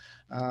MF.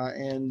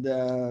 And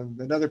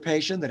another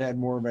patient that had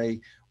more of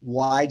a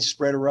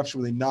widespread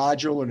eruption with a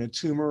nodule and a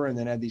tumor and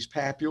then had these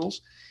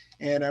papules.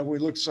 And when we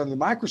looked under the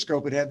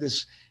microscope, it had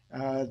this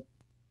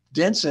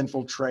dense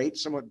infiltrate,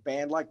 somewhat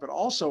band-like, but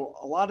also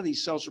a lot of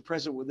these cells are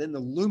present within the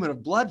lumen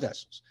of blood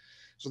vessels.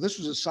 So this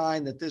was a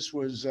sign that this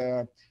was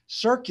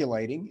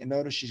circulating. And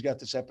notice she's got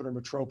this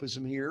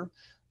epidermotropism here.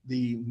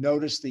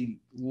 Notice the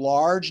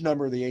large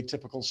number of the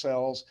atypical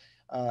cells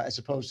as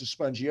opposed to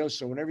spongiosis.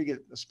 So whenever you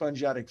get a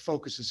spongiotic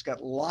focus, it's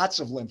got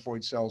lots of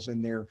lymphoid cells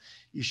in there.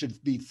 You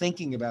should be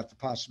thinking about the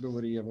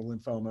possibility of a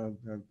lymphoma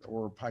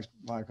or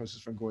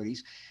mycosis fungoides.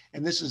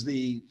 And this is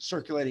the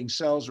circulating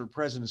cells are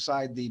present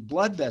inside the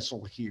blood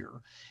vessel here.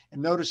 And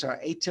notice how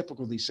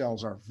atypical these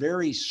cells are,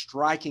 very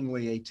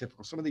strikingly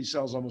atypical. Some of these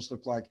cells almost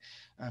look like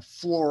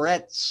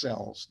floret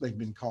cells, they've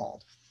been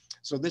called.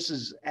 So this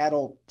is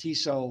adult T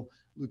cell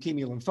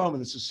leukemia lymphoma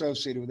that's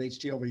associated with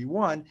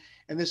HTLV1,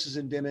 and this is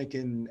endemic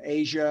in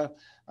Asia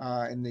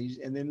and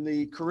in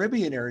the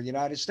Caribbean area, the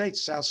United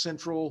States, South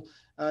Central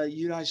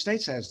United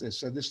States has this.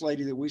 So this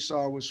lady that we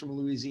saw was from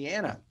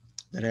Louisiana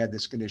that had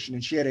this condition,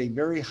 and she had a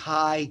very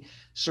high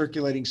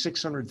circulating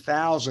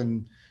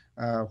 600,000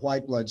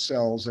 white blood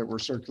cells that were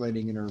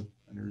circulating in her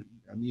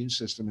immune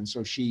system, and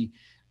so she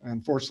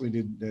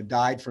unfortunately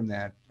died from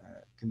that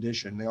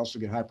condition. They also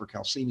get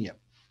hypercalcemia.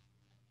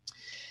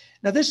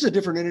 Now, this is a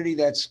different entity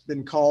that's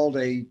been called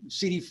a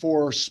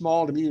CD4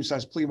 small to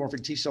medium-sized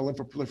pleomorphic T cell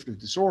lymphoproliferative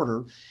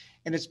disorder,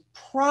 and it's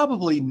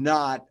probably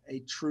not a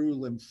true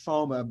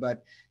lymphoma,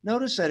 but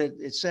notice that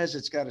it says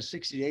it's got a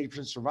 60 to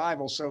 80%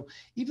 survival. So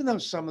even though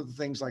some of the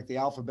things like the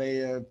alpha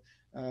beta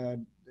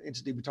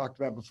entity we talked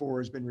about before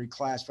has been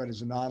reclassified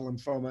as a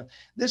non-lymphoma,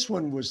 this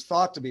one was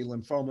thought to be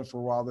lymphoma for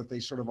a while, that they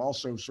sort of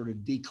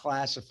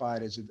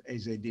declassified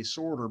as a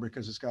disorder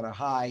because it's got a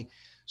high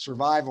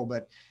survival.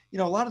 But you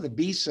know, a lot of the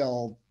B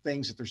cell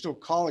things that they're still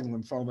calling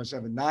lymphomas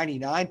have a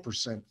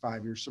 99%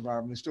 5-year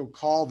survival, and they still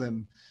call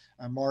them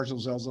marginal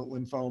zone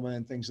lymphoma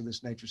and things of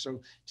this nature.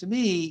 So to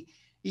me,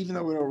 even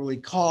though we don't really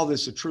call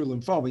this a true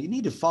lymphoma, you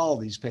need to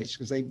follow these patients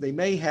because they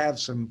may have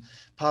some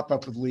pop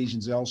up with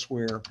lesions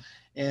elsewhere.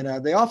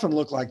 And they often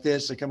look like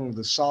this. They come in with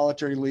a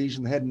solitary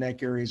lesion. The head and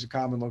neck area is a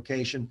common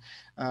location.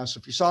 So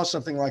if you saw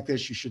something like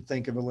this, you should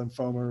think of a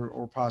lymphoma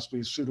or possibly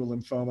a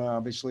pseudolymphoma,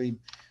 obviously.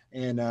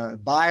 And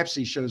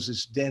biopsy shows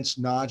this dense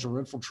nodular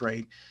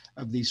infiltrate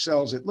of these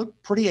cells that look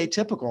pretty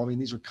atypical. I mean,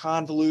 these are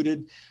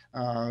convoluted,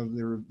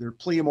 they're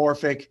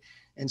pleomorphic.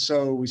 And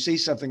so we see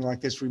something like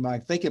this, we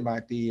might think it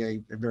might be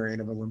a variant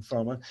of a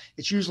lymphoma.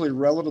 It's usually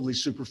relatively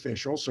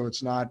superficial, so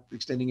it's not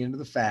extending into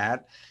the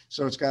fat.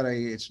 So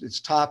it's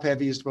top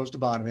heavy as opposed to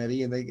bottom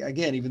heavy. And they,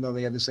 again, even though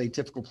they have this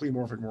atypical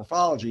pleomorphic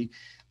morphology,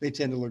 they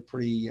tend to look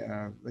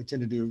they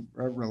tend to do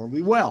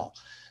relatively well.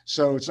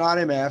 So it's not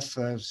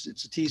MF,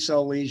 it's a T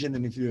cell lesion.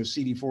 And if you do a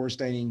CD4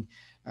 staining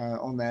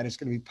on that, it's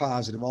going to be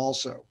positive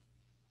also.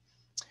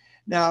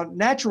 Now,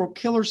 natural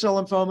killer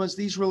cell lymphomas,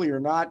 these really are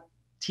not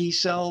T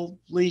cell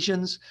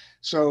lesions.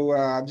 So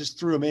I just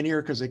threw them in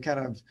here because they kind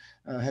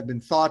of have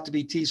been thought to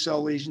be T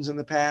cell lesions in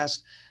the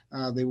past.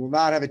 They will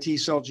not have a T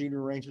cell gene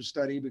rearrangement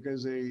study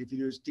because if you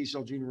do a T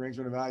cell gene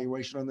rearrangement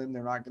evaluation on them,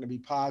 they're not going to be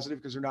positive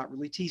because they're not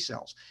really T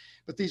cells.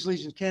 But these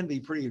lesions can be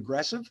pretty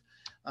aggressive.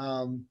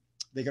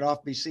 They can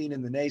often be seen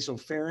in the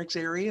nasopharynx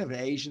area of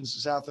Asians in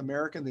South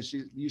America. This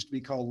used to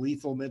be called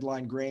lethal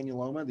midline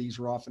granuloma. These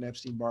are often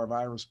Epstein-Barr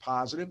virus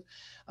positive.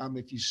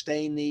 If you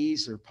stain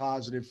these, they're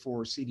positive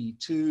for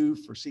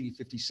CD2, for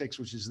CD56,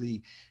 which is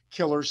the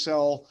killer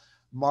cell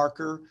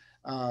marker.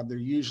 They're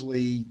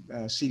usually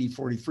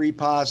CD43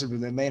 positive,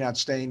 but they may not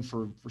stain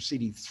for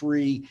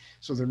CD3.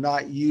 So they're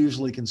not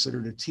usually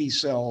considered a T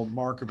cell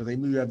marker, but they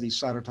do have these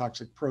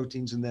cytotoxic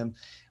proteins in them.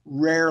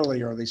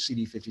 Rarely are they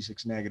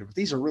CD56 negative. But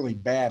these are really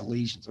bad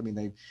lesions. I mean,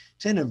 they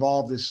tend to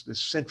involve this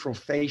central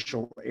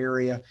facial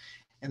area,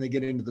 and they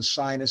get into the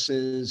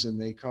sinuses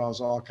and they cause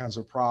all kinds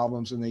of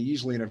problems. And they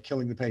usually end up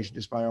killing the patient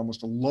just by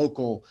almost a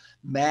local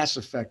mass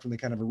effect when they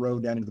kind of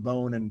erode down into the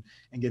bone and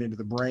get into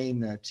the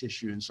brain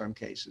tissue in some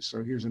cases.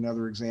 So here's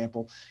another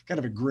example, kind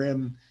of a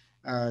grim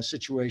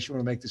situation. We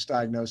want to make this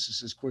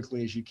diagnosis as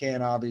quickly as you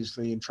can,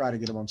 obviously, and try to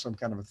get them on some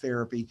kind of a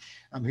therapy.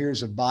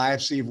 Here's a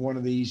biopsy of one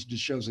of these,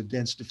 just shows a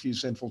dense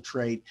diffuse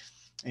infiltrate.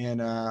 And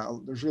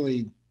there's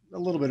really a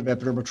little bit of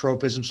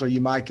epidermotropism, so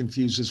you might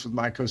confuse this with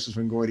mycosis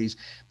fungoides.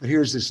 But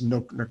here's this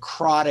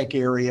necrotic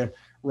area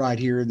right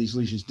here. These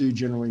lesions do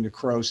generally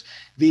necrose.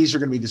 These are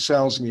going to be the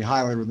cells going to be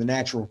highlighted with the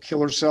natural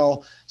killer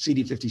cell,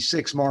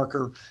 CD56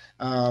 marker.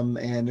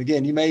 And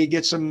again, you may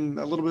get a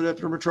little bit of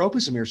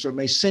epidermotropism here, so it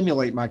may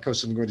simulate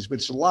mycosis fungoides, but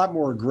it's a lot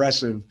more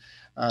aggressive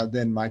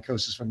than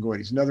mycosis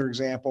fungoides. Another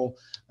example,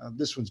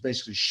 this one's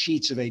basically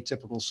sheets of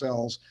atypical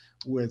cells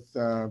with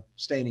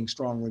staining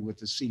strongly with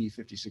the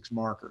CD56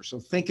 marker. So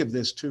think of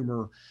this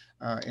tumor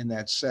in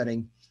that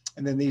setting.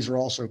 And then these are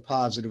also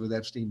positive with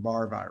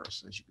Epstein-Barr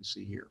virus, as you can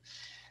see here.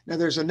 Now,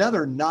 there's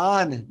another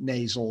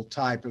non-nasal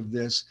type of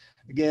this.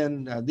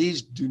 Again,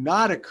 these do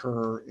not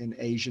occur in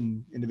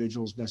Asian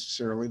individuals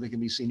necessarily. They can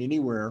be seen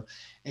anywhere.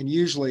 And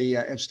usually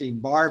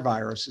Epstein-Barr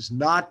virus is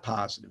not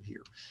positive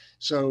here.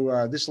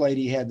 So this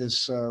lady had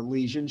this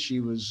lesion.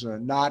 She was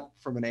not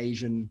from an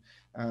Asian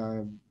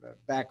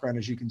background,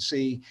 as you can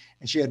see,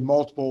 and she had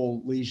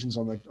multiple lesions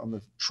on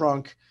the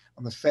trunk,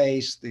 on the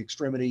face, the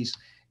extremities.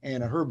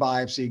 And her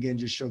biopsy, again,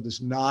 just showed this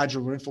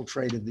nodular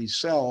infiltrate of these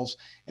cells.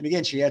 And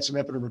again, she had some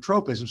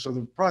epidermotropism.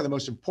 So probably the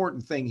most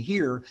important thing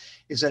here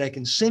is that I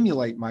can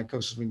simulate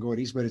mycosis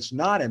fungoides, but it's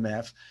not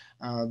MF.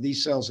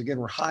 These cells, again,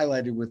 were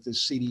highlighted with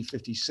this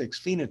CD56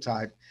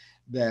 phenotype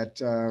that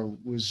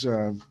was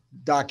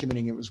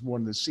documenting it was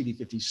one of the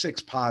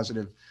CD56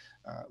 positive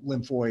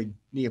lymphoid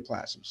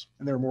neoplasms.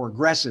 And they're more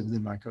aggressive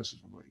than mycosis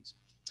fungoides.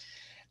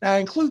 Now, I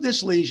include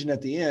this lesion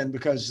at the end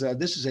because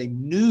this is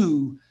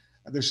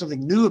there's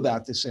something new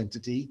about this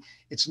entity.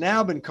 It's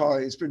now been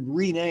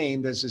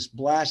renamed as this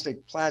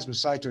blastic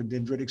plasmacytoid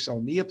dendritic cell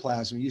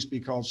neoplasm. It used to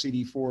be called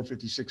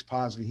CD456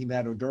 positive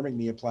hematodermic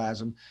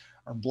neoplasm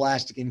or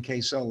blastic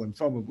NK cell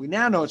lymphoma. We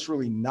now know it's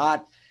really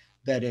not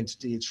that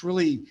entity. It's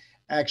really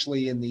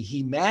actually in the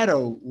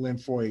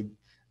hematolymphoid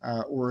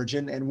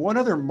origin. And one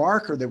other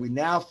marker that we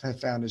now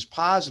have found is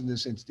positive in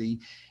this entity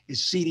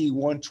is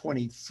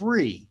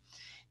CD123.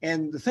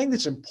 And the thing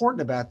that's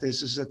important about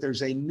this is that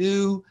there's a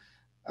new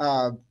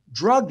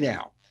drug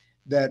now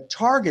that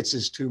targets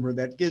this tumor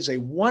that gives a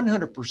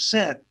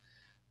 100%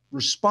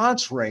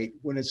 response rate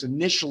when it's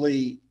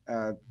initially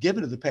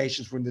given to the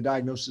patients when the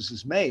diagnosis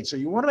is made. So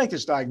you want to make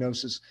this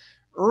diagnosis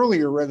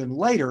earlier rather than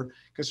later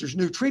because there's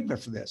new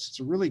treatment for this. It's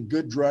a really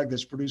good drug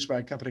that's produced by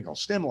a company called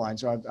Stemline.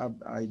 So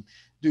I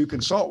do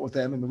consult with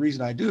them. And the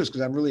reason I do is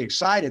because I'm really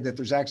excited that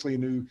there's actually a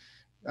new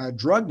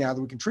drug now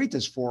that we can treat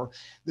this for.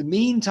 The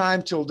mean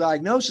time till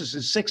diagnosis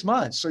is 6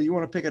 months. So you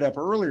want to pick it up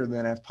earlier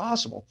than that if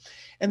possible.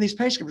 And these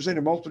patients can present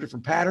in multiple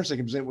different patterns. They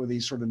can present with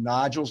these sort of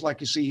nodules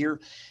like you see here,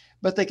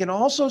 but they can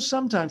also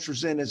sometimes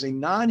present as a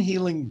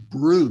non-healing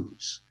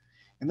bruise.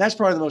 And that's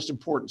probably the most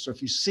important. So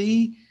if you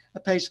see a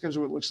patient comes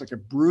with what looks like a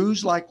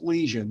bruise-like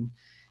lesion,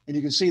 and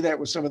you can see that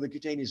with some of the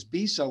cutaneous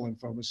B-cell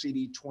lymphoma,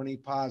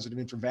 CD20 positive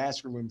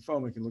intravascular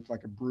lymphoma can look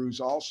like a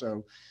bruise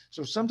also.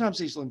 So sometimes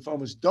these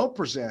lymphomas don't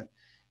present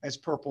as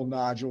purple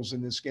nodules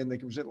in the skin. They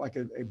can present like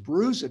a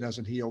bruise that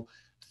doesn't heal.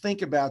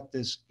 Think about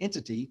this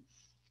entity.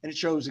 And it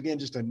shows, again,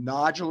 just a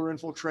nodular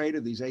infiltrate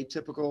of these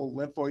atypical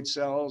lymphoid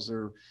cells.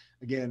 They're,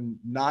 again,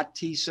 not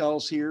T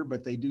cells here,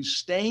 but they do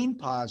stain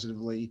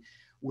positively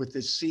with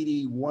this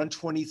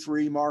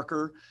CD123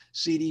 marker,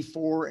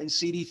 CD4, and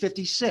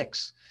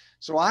CD56.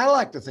 So I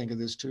like to think of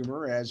this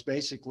tumor as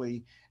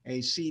basically a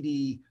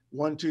CD1,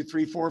 2,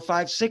 3, 4,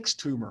 5, 6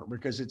 tumor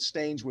because it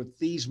stains with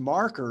these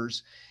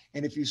markers.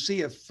 And if you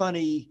see a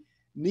funny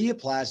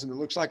neoplasm that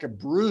looks like a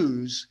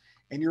bruise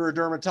and you're a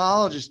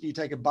dermatologist, and you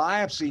take a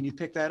biopsy and you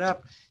pick that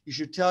up, you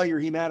should tell your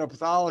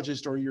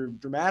hematopathologist or your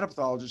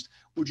dermatopathologist,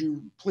 would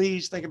you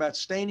please think about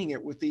staining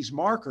it with these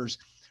markers?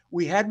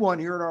 We had one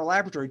here in our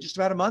laboratory just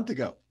about a month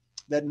ago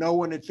that no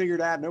one had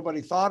figured out. Nobody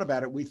thought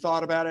about it. We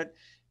thought about it,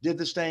 did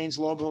the stains,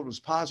 lo and behold, it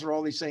was positive,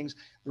 all these things.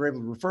 They're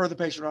able to refer the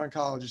patient to an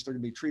oncologist. They're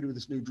going to be treated with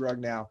this new drug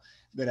now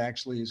that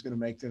actually is going to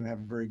make them have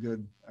a very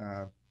good,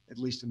 at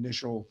least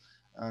initial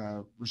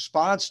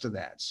response to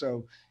that.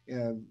 So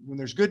when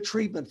there's good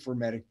treatment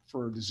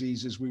for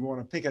diseases, we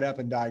want to pick it up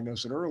and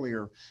diagnose it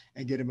earlier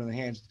and get them in the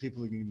hands of the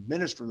people who can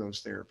administer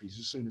those therapies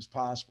as soon as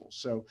possible.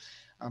 So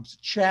it's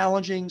a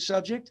challenging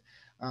subject.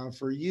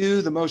 For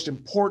you, the most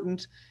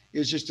important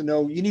is just to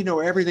know, you need to know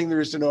everything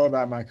there is to know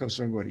about mycosis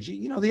fungoides.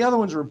 You know, the other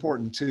ones are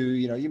important too.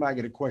 You know, you might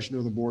get a question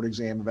on the board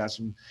exam about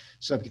some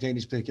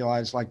subcutaneous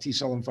pediculitis like T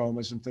cell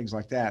lymphomas and things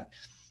like that.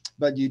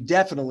 But you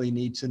definitely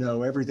need to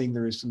know everything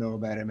there is to know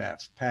about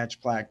MF: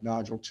 patch, plaque,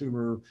 nodule,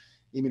 tumor,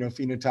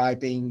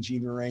 immunophenotyping,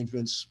 gene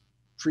arrangements,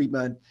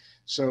 treatment.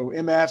 So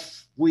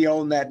MF, we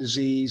own that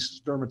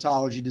disease,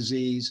 dermatology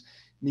disease,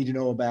 need to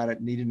know about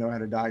it, need to know how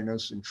to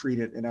diagnose and treat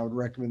it. And I would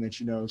recommend that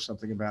you know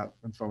something about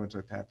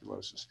lymphomatous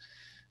papulosis.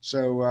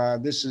 So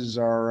this is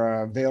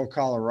our Vail,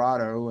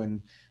 Colorado,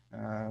 and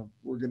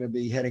we're going to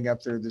be heading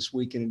up there this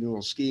weekend and do a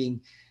little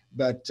skiing.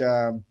 But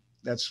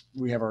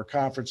we have our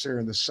conference there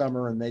in the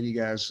summer, and maybe you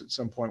guys at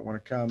some point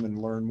want to come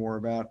and learn more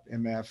about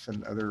MF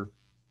and other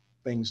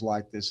things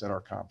like this at our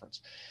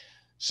conference.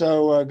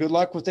 So good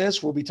luck with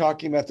this. We'll be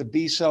talking about the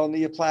B cell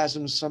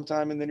neoplasms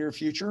sometime in the near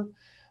future.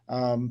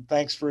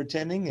 Thanks for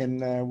attending,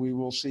 and we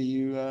will see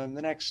you in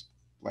the next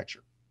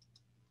lecture.